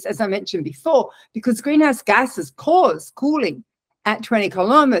is, as I mentioned before, because greenhouse gases cause cooling at 20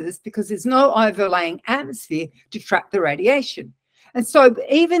 kilometers because there's no overlaying atmosphere to trap the radiation. And so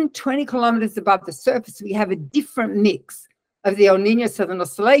even 20 kilometers above the surface, we have a different mix of the El Nino Southern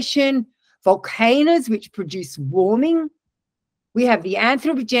Oscillation, volcanoes, which produce warming. We have the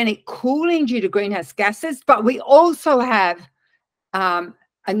anthropogenic cooling due to greenhouse gases, but we also have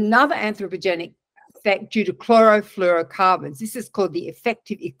another anthropogenic effect due to chlorofluorocarbons. This is called the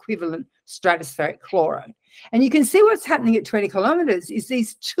effective equivalent stratospheric chloride. And you can see what's happening at 20 kilometers is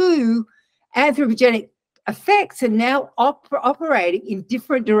these two anthropogenic effects are now operating in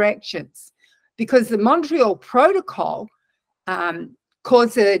different directions because the Montreal Protocol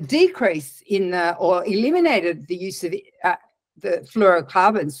caused a decrease in or eliminated the use of the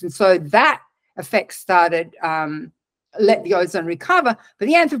fluorocarbons. And so that effect started, let the ozone recover, but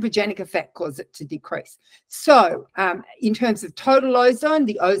the anthropogenic effect caused it to decrease. So in terms of total ozone,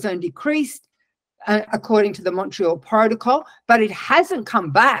 the ozone decreased according to the Montreal Protocol, but it hasn't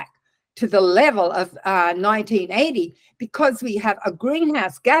come back to the level of 1980 because we have a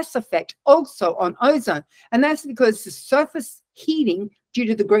greenhouse gas effect also on ozone. And that's because the surface heating due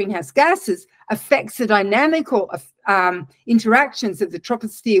to the greenhouse gases affects the dynamical interactions of the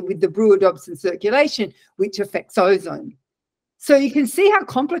troposphere with the Brewer-Dobson circulation, which affects ozone. So you can see how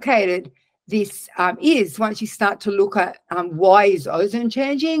complicated this is once you start to look at why is ozone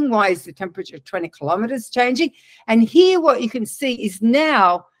changing, why is the temperature of 20 kilometers changing. And here what you can see is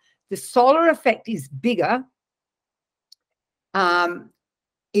now the solar effect is bigger.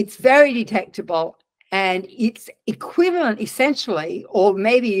 It's very detectable, and it's equivalent essentially, or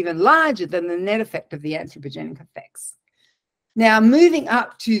maybe even larger than the net effect of the anthropogenic effects. Now, moving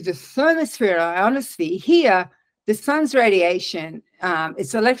up to the thermosphere and ionosphere, here, the sun's radiation,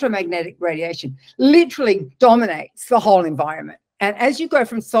 its electromagnetic radiation, literally dominates the whole environment. And as you go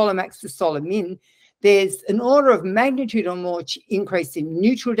from solar max to solar min, there's an order of magnitude or more increase in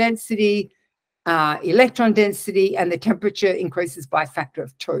neutral density, electron density, and the temperature increases by a factor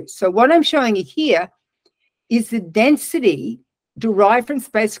of 2. So what I'm showing you here is the density derived from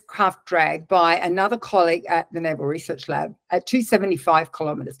spacecraft drag by another colleague at the Naval Research Lab at 275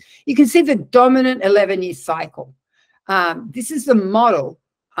 kilometers. You can see the dominant 11-year cycle. This is the model,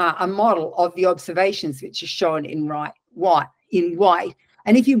 a model of the observations, which is shown in white.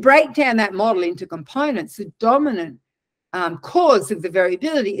 And if you break down that model into components, the dominant cause of the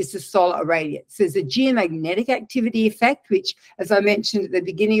variability is the solar irradiance. There's a geomagnetic activity effect, which, as I mentioned at the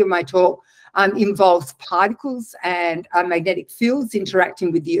beginning of my talk, involves particles and magnetic fields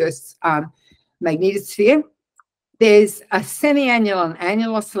interacting with the Earth's magnetosphere. There's a semi-annual and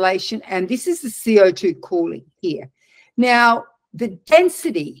annual oscillation, and this is the CO2 cooling here. Now, the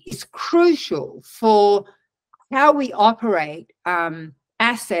density is crucial for how we operate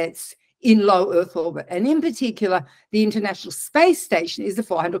assets in low Earth orbit. And in particular, the International Space Station is the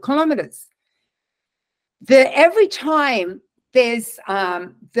 400 kilometers. Every time there's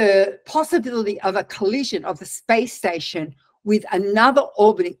the possibility of a collision of the space station with another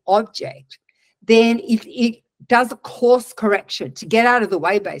orbiting object, then it does a course correction to get out of the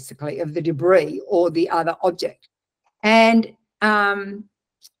way, basically, of the debris or the other object. And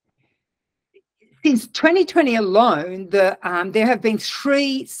since 2020 alone, there have been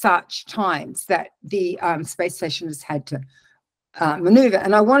 3 such times that the space station has had to maneuver.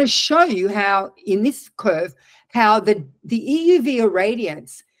 And I want to show you how, in this curve, how the EUV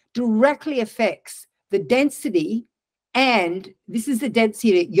irradiance directly affects the density. And this is the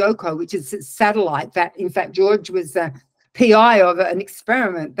density at Yoko, which is a satellite that, in fact, George was a PI of an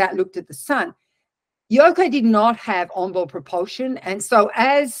experiment that looked at the sun. Yoko did not have onboard propulsion. And so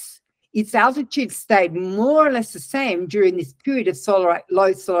as its altitude stayed more or less the same during this period of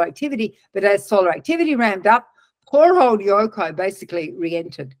low solar activity, but as solar activity ramped up, poor old Yoko basically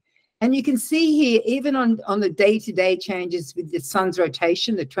re-entered. And you can see here, even on the day-to-day changes with the sun's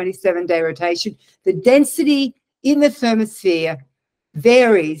rotation, the 27-day rotation, the density in the thermosphere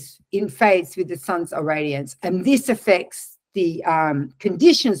varies in phase with the sun's irradiance, and this affects the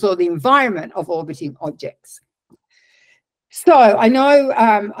conditions or the environment of orbiting objects. So I know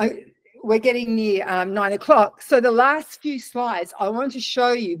we're getting near 9 o'clock. So the last few slides, I want to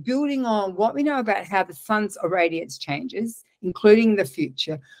show you, building on what we know about how the sun's irradiance changes, including the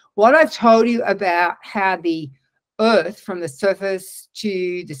future, what I've told you about how the Earth from the surface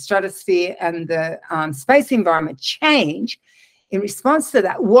to the stratosphere and the space environment change in response to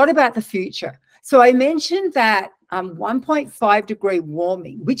that. What about the future? So I mentioned that 1.5 degree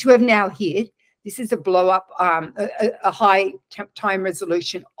warming, which we've now hit. This is a blow up, a high time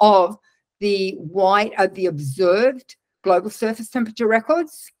resolution of the observed global surface temperature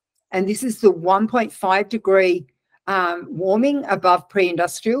records. And this is the 1.5 degree warming above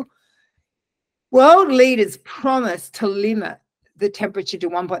pre-industrial. World leaders promised to limit the temperature to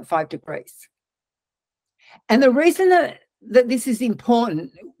 1.5 degrees. And the reason that this is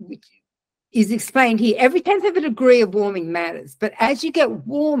important is explained here. Every 1/10 of a degree of warming matters, but as you get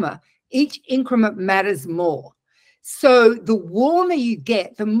warmer, each increment matters more. So the warmer you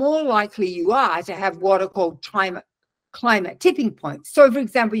get, the more likely you are to have what are called climate tipping points. So, for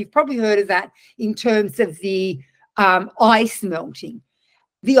example, you've probably heard of that in terms of the ice melting.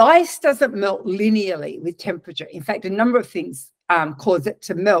 The ice doesn't melt linearly with temperature. In fact, a number of things cause it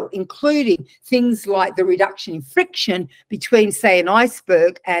to melt, including things like the reduction in friction between, say, an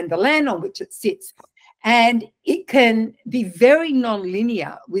iceberg and the land on which it sits. And it can be very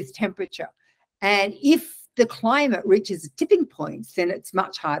non-linear with temperature. And if the climate reaches tipping points, then it's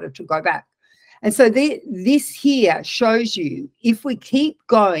much harder to go back. And so this here shows you, if we keep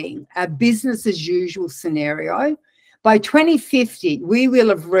going a business as usual scenario, by 2050, we will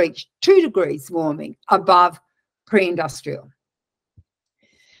have reached 2 degrees warming above pre-industrial.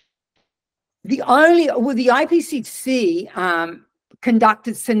 The IPCC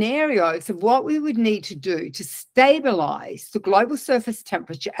conducted scenarios of what we would need to do to stabilize the global surface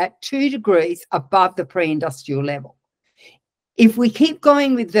temperature at 2 degrees above the pre-industrial level. If we keep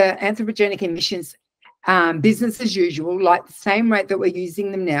going with the anthropogenic emissions business as usual, like the same rate that we're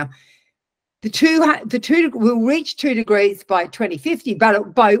using them now, we'll reach 2 degrees by 2050, but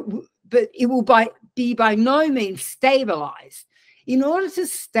it will be by no means stabilized. In order to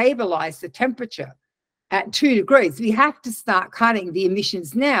stabilize the temperature at 2 degrees, we have to start cutting the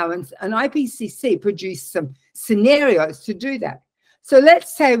emissions now, and IPCC produced some scenarios to do that. So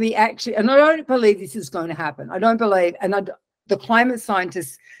let's say we actually, and I don't believe this is going to happen. I don't believe, and the climate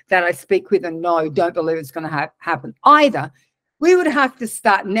scientists that I speak with and know don't believe it's going to happen either. We would have to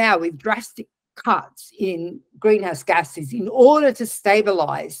start now with drastic cuts in greenhouse gases in order to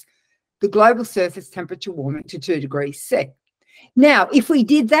stabilize the global surface temperature warming to 2 degrees C. Now, if we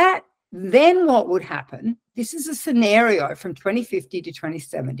did that, then what would happen? This is a scenario from 2050 to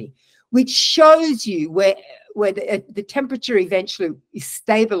 2070, which shows you where the temperature eventually is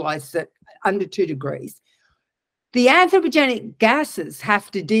stabilized at under 2 degrees. The anthropogenic gases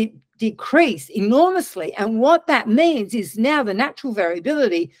have to decrease enormously. And what that means is now the natural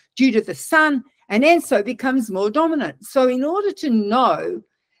variability due to the sun and ENSO becomes more dominant. So in order to know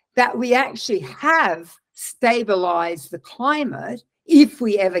that we actually have stabilized the climate, if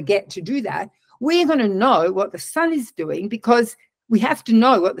we ever get to do that, we're going to know what the sun is doing, because we have to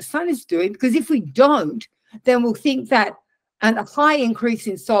know what the sun is doing, because if we don't, then we'll think that a high increase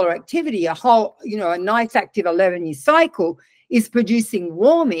in solar activity, a nice active 11-year cycle is producing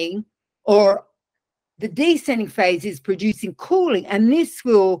warming, or the descending phase is producing cooling. And this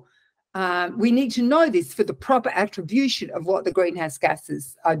will, we need to know this for the proper attribution of what the greenhouse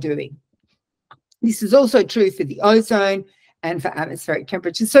gases are doing. This is also true for the ozone and for atmospheric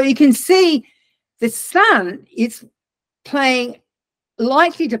temperature. So you can see the sun is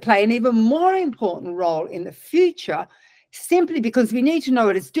likely to play an even more important role in the future, simply because we need to know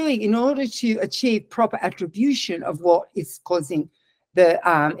what it's doing in order to achieve proper attribution of what is causing the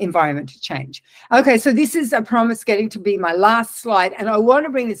environment to change. Okay, so this is, I promise, getting to be my last slide, and I want to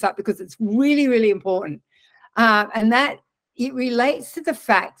bring this up because it's really, really important, and that it relates to the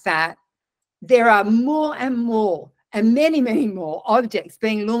fact that there are more and more, and many, many more objects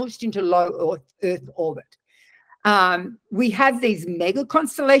being launched into low Earth orbit. We have these mega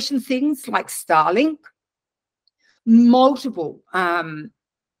constellation things like Starlink, multiple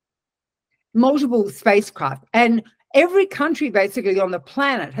spacecraft, and every country basically on the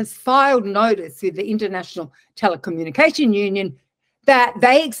planet has filed notice with the International Telecommunication Union that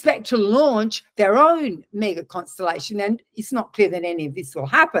they expect to launch their own mega constellation, and it's not clear that any of this will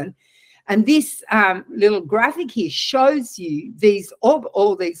happen. And this little graphic here shows you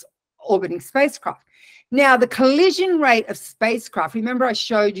all these orbiting spacecraft. Now, the collision rate of spacecraft, remember I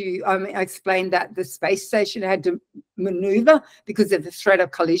showed you, I explained that the space station had to maneuver because of the threat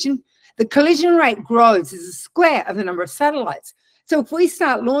of collision. The collision rate grows as a square of the number of satellites. So if we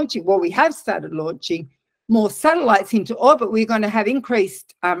start launching, well, we have started launching more satellites into orbit, we're going to have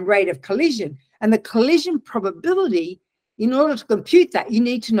increased rate of collision. And the collision probability, in order to compute that, you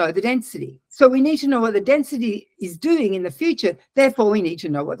need to know the density. So we need to know what the density is doing in the future. Therefore, we need to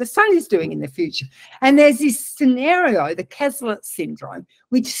know what the sun is doing in the future. And there's this scenario, the Kessler syndrome,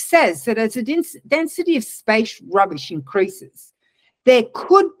 which says that as the density of space rubbish increases, there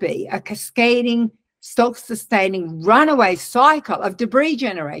could be a cascading, self-sustaining runaway cycle of debris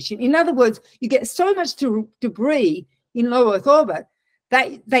generation. In other words, you get so much debris in low Earth orbit that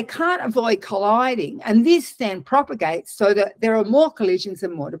they can't avoid colliding, and this then propagates so that there are more collisions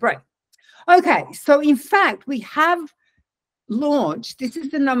and more debris. Okay, so in fact, we have launched, this is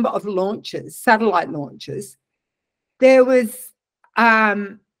the number of launches, satellite launches. There was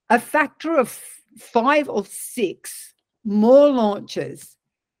a factor of 5 or 6 more launches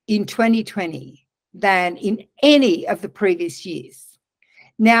in 2020 than in any of the previous years.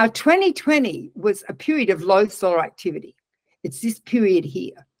 Now, 2020 was a period of low solar activity. It's this period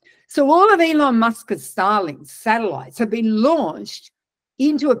here. So all of Elon Musk's Starlink satellites have been launched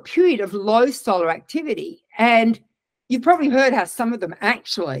into a period of low solar activity. And you've probably heard how some of them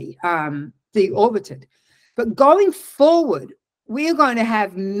actually deorbited. But going forward, we are going to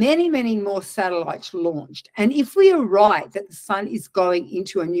have many, many more satellites launched. And if we are right that the sun is going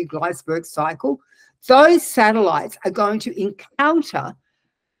into a new Gleisberg cycle, those satellites are going to encounter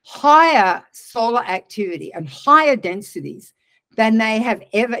higher solar activity and higher densities than they have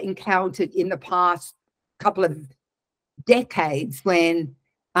ever encountered in the past couple of decades when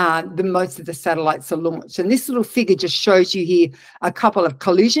most of the satellites are launched. And this little figure just shows you here a couple of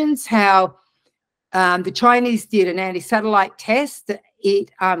collisions, how the Chinese did an anti-satellite test.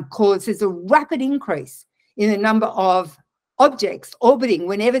 It causes a rapid increase in the number of objects orbiting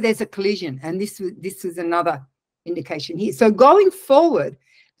whenever there's a collision. And this was another indication here. So going forward,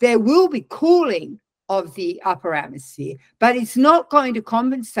 there will be cooling of the upper atmosphere, but it's not going to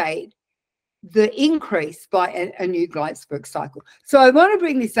compensate the increase by a new Gleisberg cycle. So I want to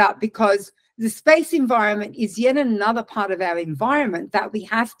bring this up because the space environment is yet another part of our environment that we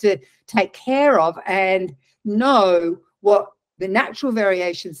have to take care of and know what the natural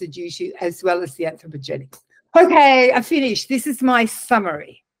variations are due to, as well as the anthropogenic. Okay, I finished. This is my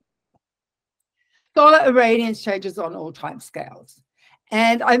summary. Solar irradiance changes on all time scales.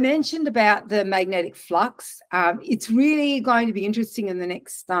 And I mentioned about the magnetic flux. It's really going to be interesting in the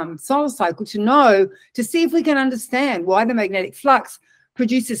next solar cycle to see if we can understand why the magnetic flux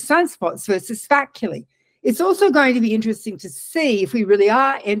produces sunspots versus faculae. It's also going to be interesting to see if we really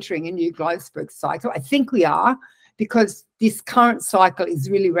are entering a new Gleisberg cycle. I think we are, because this current cycle is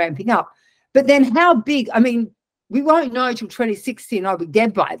really ramping up. But then how big? I mean, we won't know till 2016. I'll be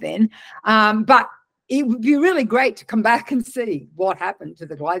dead by then. But it would be really great to come back and see what happened to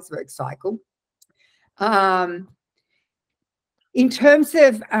the Gleisberg cycle. In terms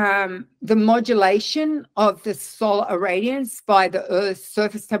of the modulation of the solar irradiance by the Earth's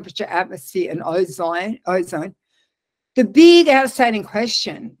surface temperature, atmosphere, and ozone, the big outstanding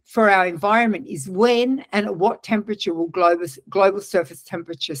question for our environment is when and at what temperature will global surface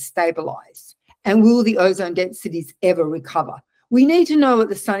temperature stabilize? And will the ozone densities ever recover? We need to know what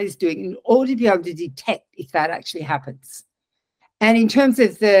the sun is doing in order to be able to detect if that actually happens. And in terms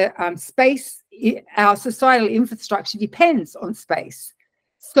of the space, our societal infrastructure depends on space.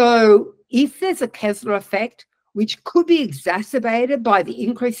 So if there's a Kessler effect, which could be exacerbated by the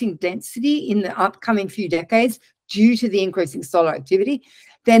increasing density in the upcoming few decades due to the increasing solar activity,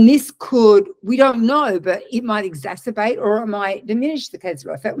 then this could, we don't know, but it might exacerbate or it might diminish the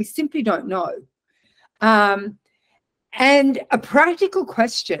Kessler effect. We simply don't know. And a practical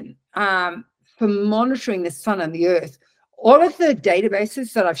question for monitoring the sun and the Earth, all of the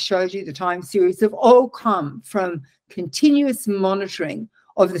databases that I've showed you, the time series, have all come from continuous monitoring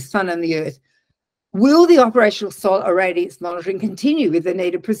of the sun and the Earth. Will the operational solar irradiance monitoring continue with the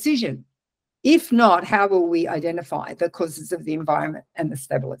needed precision? If not, how will we identify the causes of the environment and the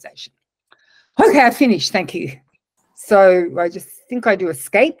stabilization? Okay, I finished. Thank you. So I just think I do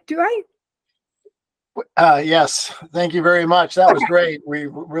escape, do I? Yes, thank you very much. That was great. We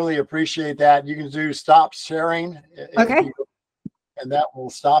really appreciate that. You can do stop sharing. Okay. And that will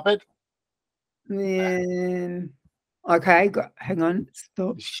stop it. Okay, hang on.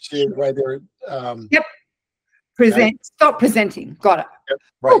 Stop. See it right there. Yep. Present. Okay. Stop presenting. Got it. Yep,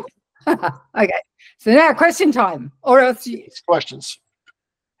 right. Okay. So now question time, or else it's questions.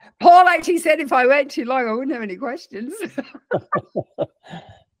 Paul actually said if I went too long, I wouldn't have any questions.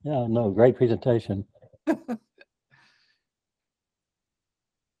 Yeah, no, great presentation.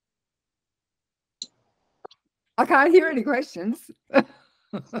 I can't hear any questions.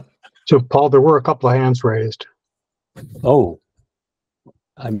 So, Paul, there were a couple of hands raised. Oh,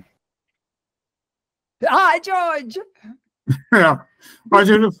 Hi, George. Yeah, I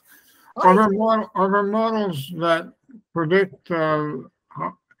did. Are there models that predict the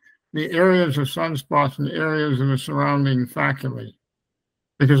areas of sunspots and the areas of the surrounding faculae?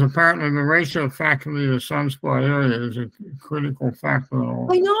 Because apparently the ratio of faculae to sunspot area is a critical factor.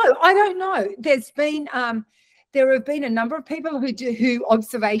 I know. I don't know. There have been a number of people who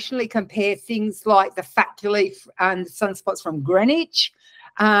observationally compare things like the faculae and sunspots from Greenwich.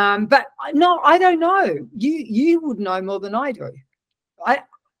 But no, I don't know. You would know more than I do.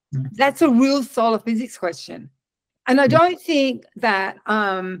 That's a real solar physics question, and I don't think that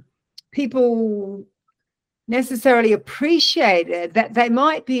people necessarily appreciated that they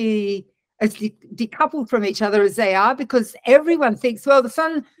might be as decoupled from each other as they are, because everyone thinks, well,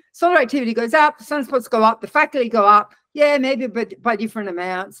 the solar activity goes up, the sunspots go up, the faculae go up, yeah, maybe but by different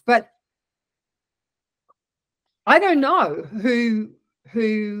amounts. But I don't know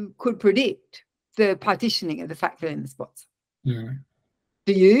who could predict the partitioning of the faculae and the spots. Yeah.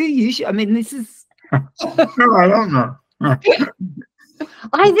 Do you? I mean, this is. No, I don't know. I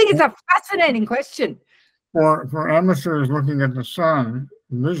think it's a fascinating question. For amateurs looking at the sun,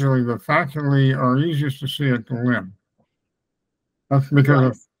 visually the faculae are easiest to see at the limb. That's because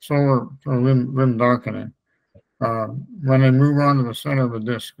of solar limb darkening. When they move on to the center of the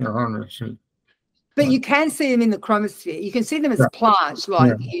disk, they're harder to see. But you can see them in the chromosphere. You can see them as plage,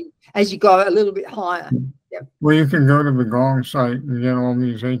 like as you go a little bit higher. Yeah. Well, you can go to the Gong site and get all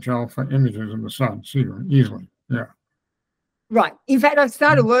these H-alpha images of the sun, see them easily. Yeah. Right. In fact, I've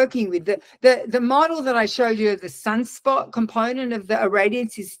started working with the model that I showed you of the sunspot component of the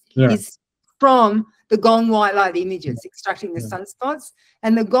irradiance is from the Gong white light images, extracting the sunspots.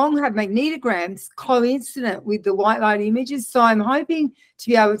 And the Gong have magnetograms coincident with the white light images. So I'm hoping to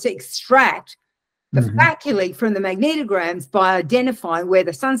be able to extract the faculae from the magnetograms by identifying where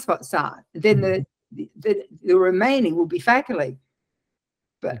the sunspots are. Then the remaining will be faculae.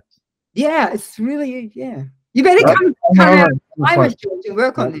 But yeah, it's really, you better come out of climate change and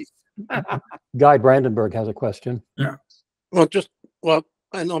work on this. Guy Brandenburg has a question. Yeah. Well,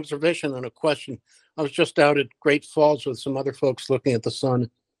 an observation and a question. I was just out at Great Falls with some other folks looking at the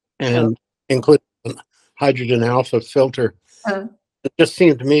sun, and including hydrogen alpha filter. It just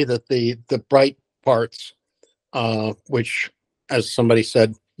seemed to me that the bright parts, which, as somebody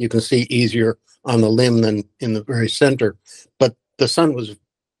said, you can see easier on the limb than in the very center. But the sun was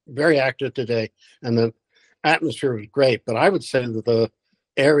very active today, and the atmosphere was great. But I would say that the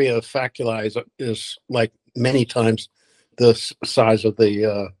area of faculae is like many times the size of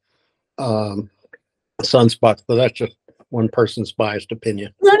the sunspots. But that's just one person's biased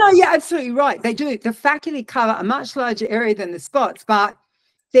opinion. No, you're absolutely right. They do. The faculae cover a much larger area than the spots, but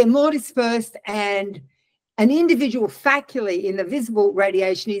they're more dispersed, and an individual faculae in the visible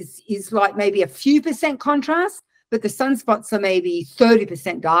radiation is like maybe a few percent contrast, but the sunspots are maybe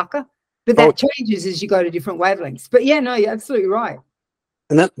 30% darker. But that changes as you go to different wavelengths. But yeah, no, you're absolutely right.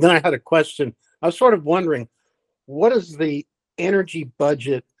 And then I had a question. I was sort of wondering, what is the energy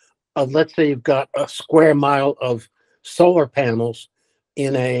budget of, let's say you've got a square mile of solar panels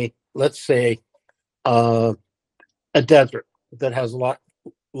in a, let's say, a desert that has a lot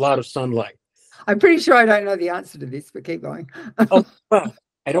of sunlight? I'm pretty sure I don't know the answer to this, but keep going. Well,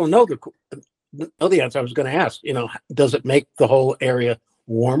 I don't know the answer. I was going to ask, does it make the whole area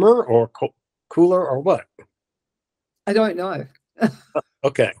warmer or cooler or what? I don't know.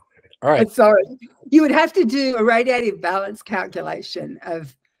 Okay. All right. I'm sorry. You would have to do a radiative balance calculation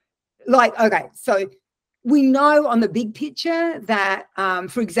of, like, okay, so we know on the big picture that,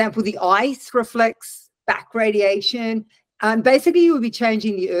 for example, the ice reflects back radiation. Basically, you would be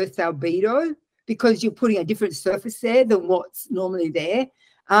changing the Earth's albedo because you're putting a different surface there than what's normally there.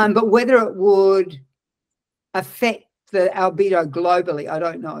 But whether it would affect the albedo globally, I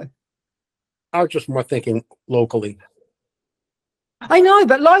don't know. I was just more thinking locally. I know,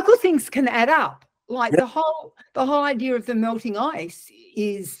 but local things can add up. Like the whole idea of the melting ice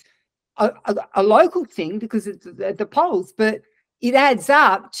is a local thing because it's at the poles, but it adds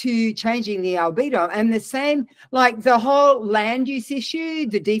up to changing the albedo. And the same, like the whole land use issue,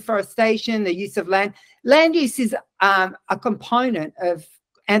 the deforestation, the use of land use is a component of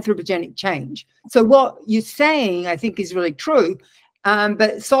anthropogenic change. So what you're saying, I think, is really true.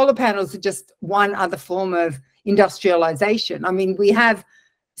 But solar panels are just one other form of industrialization. I mean, we have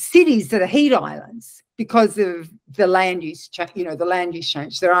cities that are heat islands because of the land use, the land use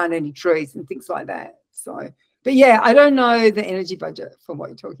change. There aren't any trees and things like that. So, but yeah, I don't know the energy budget for what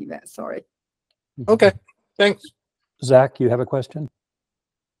you're talking about. Sorry. Okay, thanks. Zach, you have a question?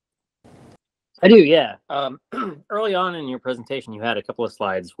 I do, yeah. Early on in your presentation, you had a couple of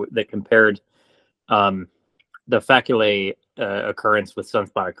slides that compared the faculae occurrence with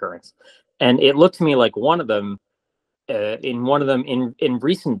sunspot occurrence, and it looked to me like one of them in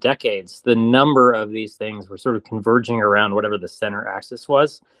recent decades, the number of these things were sort of converging around whatever the center axis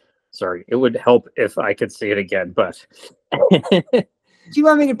was. Sorry, it would help if I could see it again, but. Do you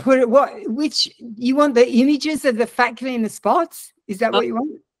want me to put it? Which you want the images of the faculae and the spots? Is that what you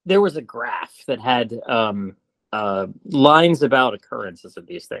want? There was a graph that had lines about occurrences of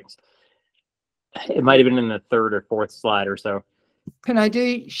these things. It might have been in the third or fourth slide or so.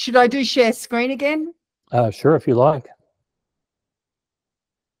 Should I do share screen again? Sure, if you like.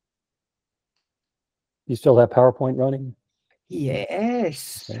 You still have PowerPoint running?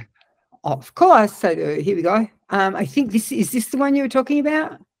 Yes. Okay. Of course. So here we go. I think is this the one you were talking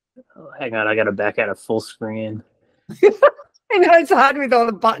about? Oh, hang on, I got to back out of full screen. I know it's hard with all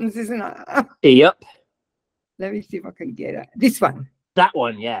the buttons, isn't it? Yep. Let me see if I can get it. This one. That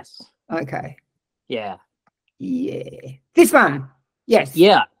one, yes. Okay. Yeah. Yeah. This one. Yes.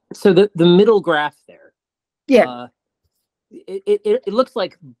 Yeah. So the middle graph there. Yeah. It looks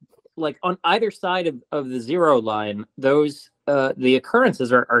like on either side of the zero line, those the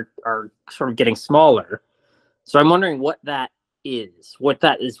occurrences are sort of getting smaller. So I'm wondering what that is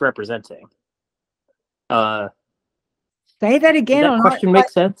representing. Say that again. Does that question make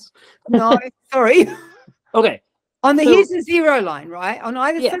sense? No, sorry. Okay. Here's the zero line, right? On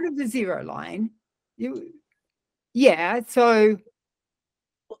either Yeah. side of the zero line, so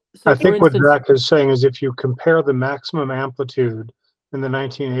I think for instance, what Zach is saying is if you compare the maximum amplitude in the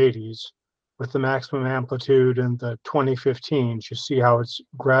 1980s with the maximum amplitude in the 2015s, you see how it's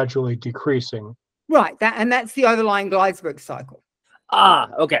gradually decreasing. right, that's the overlying Gleisberg cycle.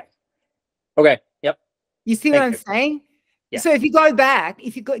 Okay. Yep. You see what I'm saying? Yeah. So if you go back,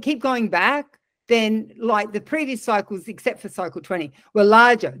 keep going back, then like the previous cycles, except for cycle 20, were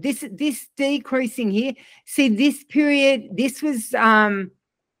larger. This decreasing here, see this period, this was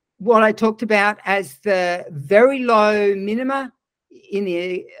what I talked about as the very low minima in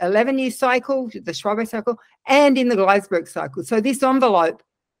the 11-year cycle, the Schwabe cycle, and in the Gleisberg cycle. So this envelope,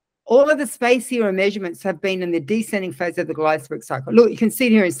 all of the space era measurements have been in the descending phase of the Gleisberg cycle. Look, you can see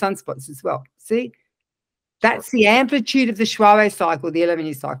it here in sunspots as well. See? That's the amplitude of the Schwabe cycle, the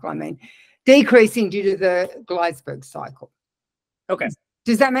 11-year cycle, I mean, decreasing due to the Gleisberg cycle. Okay.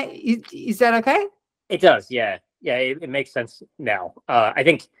 Does that make, is that okay? It does, yeah. Yeah, it makes sense now. I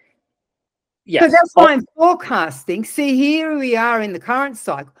think, yes. So that's why I'm forecasting. See, here we are in the current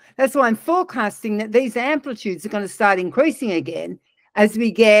cycle. That's why I'm forecasting that these amplitudes are going to start increasing again as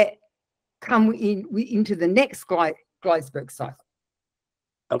we come into the next Gleisberg cycle.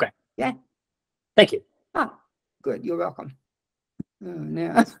 Okay. Yeah. Thank you. Oh, good. You're welcome. Oh,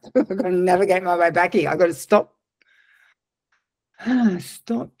 now I've got to navigate my way back here. I've got to stop.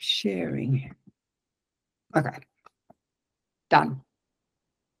 Stop sharing. Okay. Done.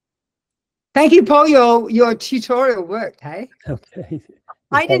 Thank you, Paul. Your tutorial worked, hey? Okay.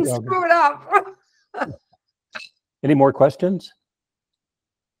 I didn't screw it up. Any more questions?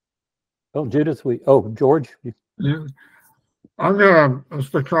 Oh, Judith, George. Yeah. I've got a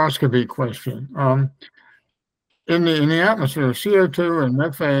spectroscopy question. In the atmosphere, CO2 and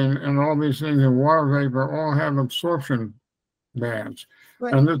methane and all these things in water vapor all have absorption bands.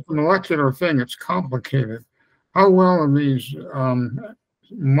 Right. And this molecular thing, it's complicated. How well are these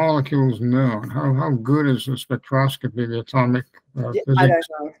molecules known? How good is the spectroscopy, the atomic physics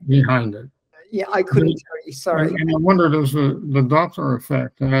behind it? Yeah, I couldn't tell you, sorry. And I wonder, does the Doppler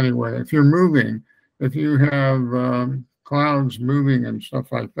effect in any way, if you're moving, if you have clouds moving and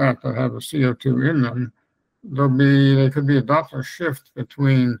stuff like that have a CO2 in them, there could be a Doppler shift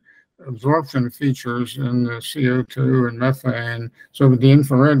between absorption features in the CO2 and methane so that the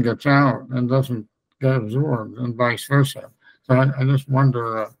infrared gets out and doesn't get absorbed and vice versa. So I just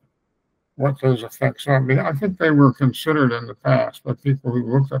wonder what those effects are. I mean, I think they were considered in the past, but people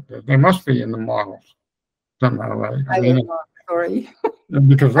who looked at it, they must be in the models somehow, right? I mean, sorry.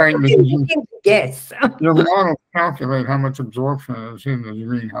 Because yes. Your models calculate how much absorption is in the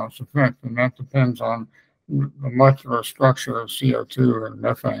greenhouse effect, and that depends on the molecular structure of CO2 and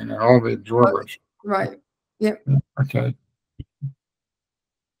methane and all the absorbers. Right. Yep. Okay.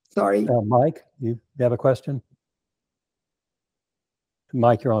 Sorry. Mike, you have a question?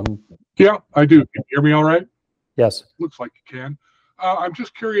 Mike, you're on. Yeah, I do. Can you hear me all right? Yes. Looks like you can. I'm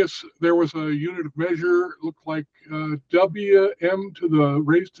just curious, there was a unit of measure, looked like Wm to the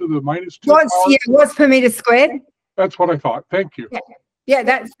raised to the minus 2 power. Yeah, what's per meter squared? That's what I thought. Thank you. Yeah,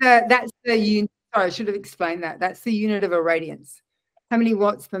 that's the unit. Sorry, I should have explained that. That's the unit of irradiance. How many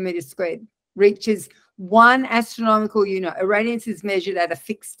watts per meter squared reaches 1 astronomical unit? Irradiance is measured at a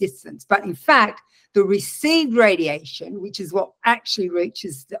fixed distance, but in fact, the received radiation, which is what actually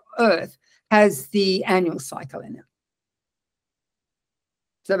reaches the Earth, has the annual cycle in it.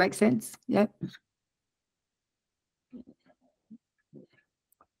 Does that make sense? Yeah.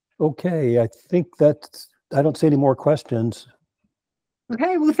 Okay, I think that's, I don't see any more questions.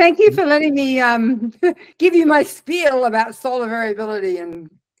 Okay, well, thank you for letting me give you my spiel about solar variability and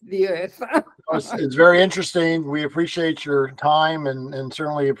the Earth. It's very interesting. We appreciate your time and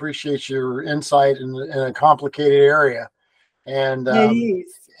certainly appreciate your insight in a complicated area. And it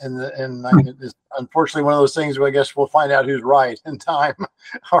is. It's unfortunately one of those things where I guess we'll find out who's right in time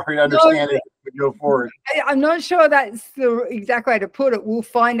or understand it as we go forward. I'm not sure that's the exact way to put it. We'll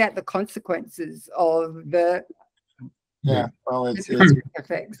find out the consequences of the well, it's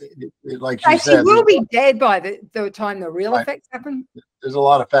effects. like you Actually, said, we'll be dead by the time the real effects happen. There's a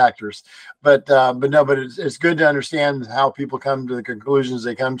lot of factors, but it's good to understand how people come to the conclusions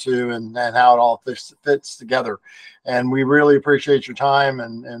they come to and how it all fits together. And we really appreciate your time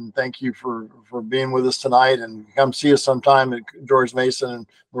and thank you for being with us tonight, and come see us sometime at George Mason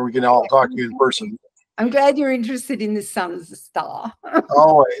where we can all talk to you in person. I'm glad you're interested in the sun as a star.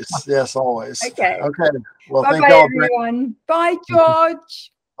 Always. Yes, always. Okay. Well, bye thank bye, y'all. everyone. Bye,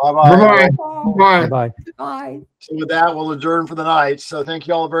 George. Bye-bye. Bye. Bye. Bye. So with that, we'll adjourn for the night. So thank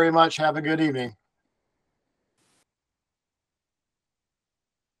you all very much. Have a good evening.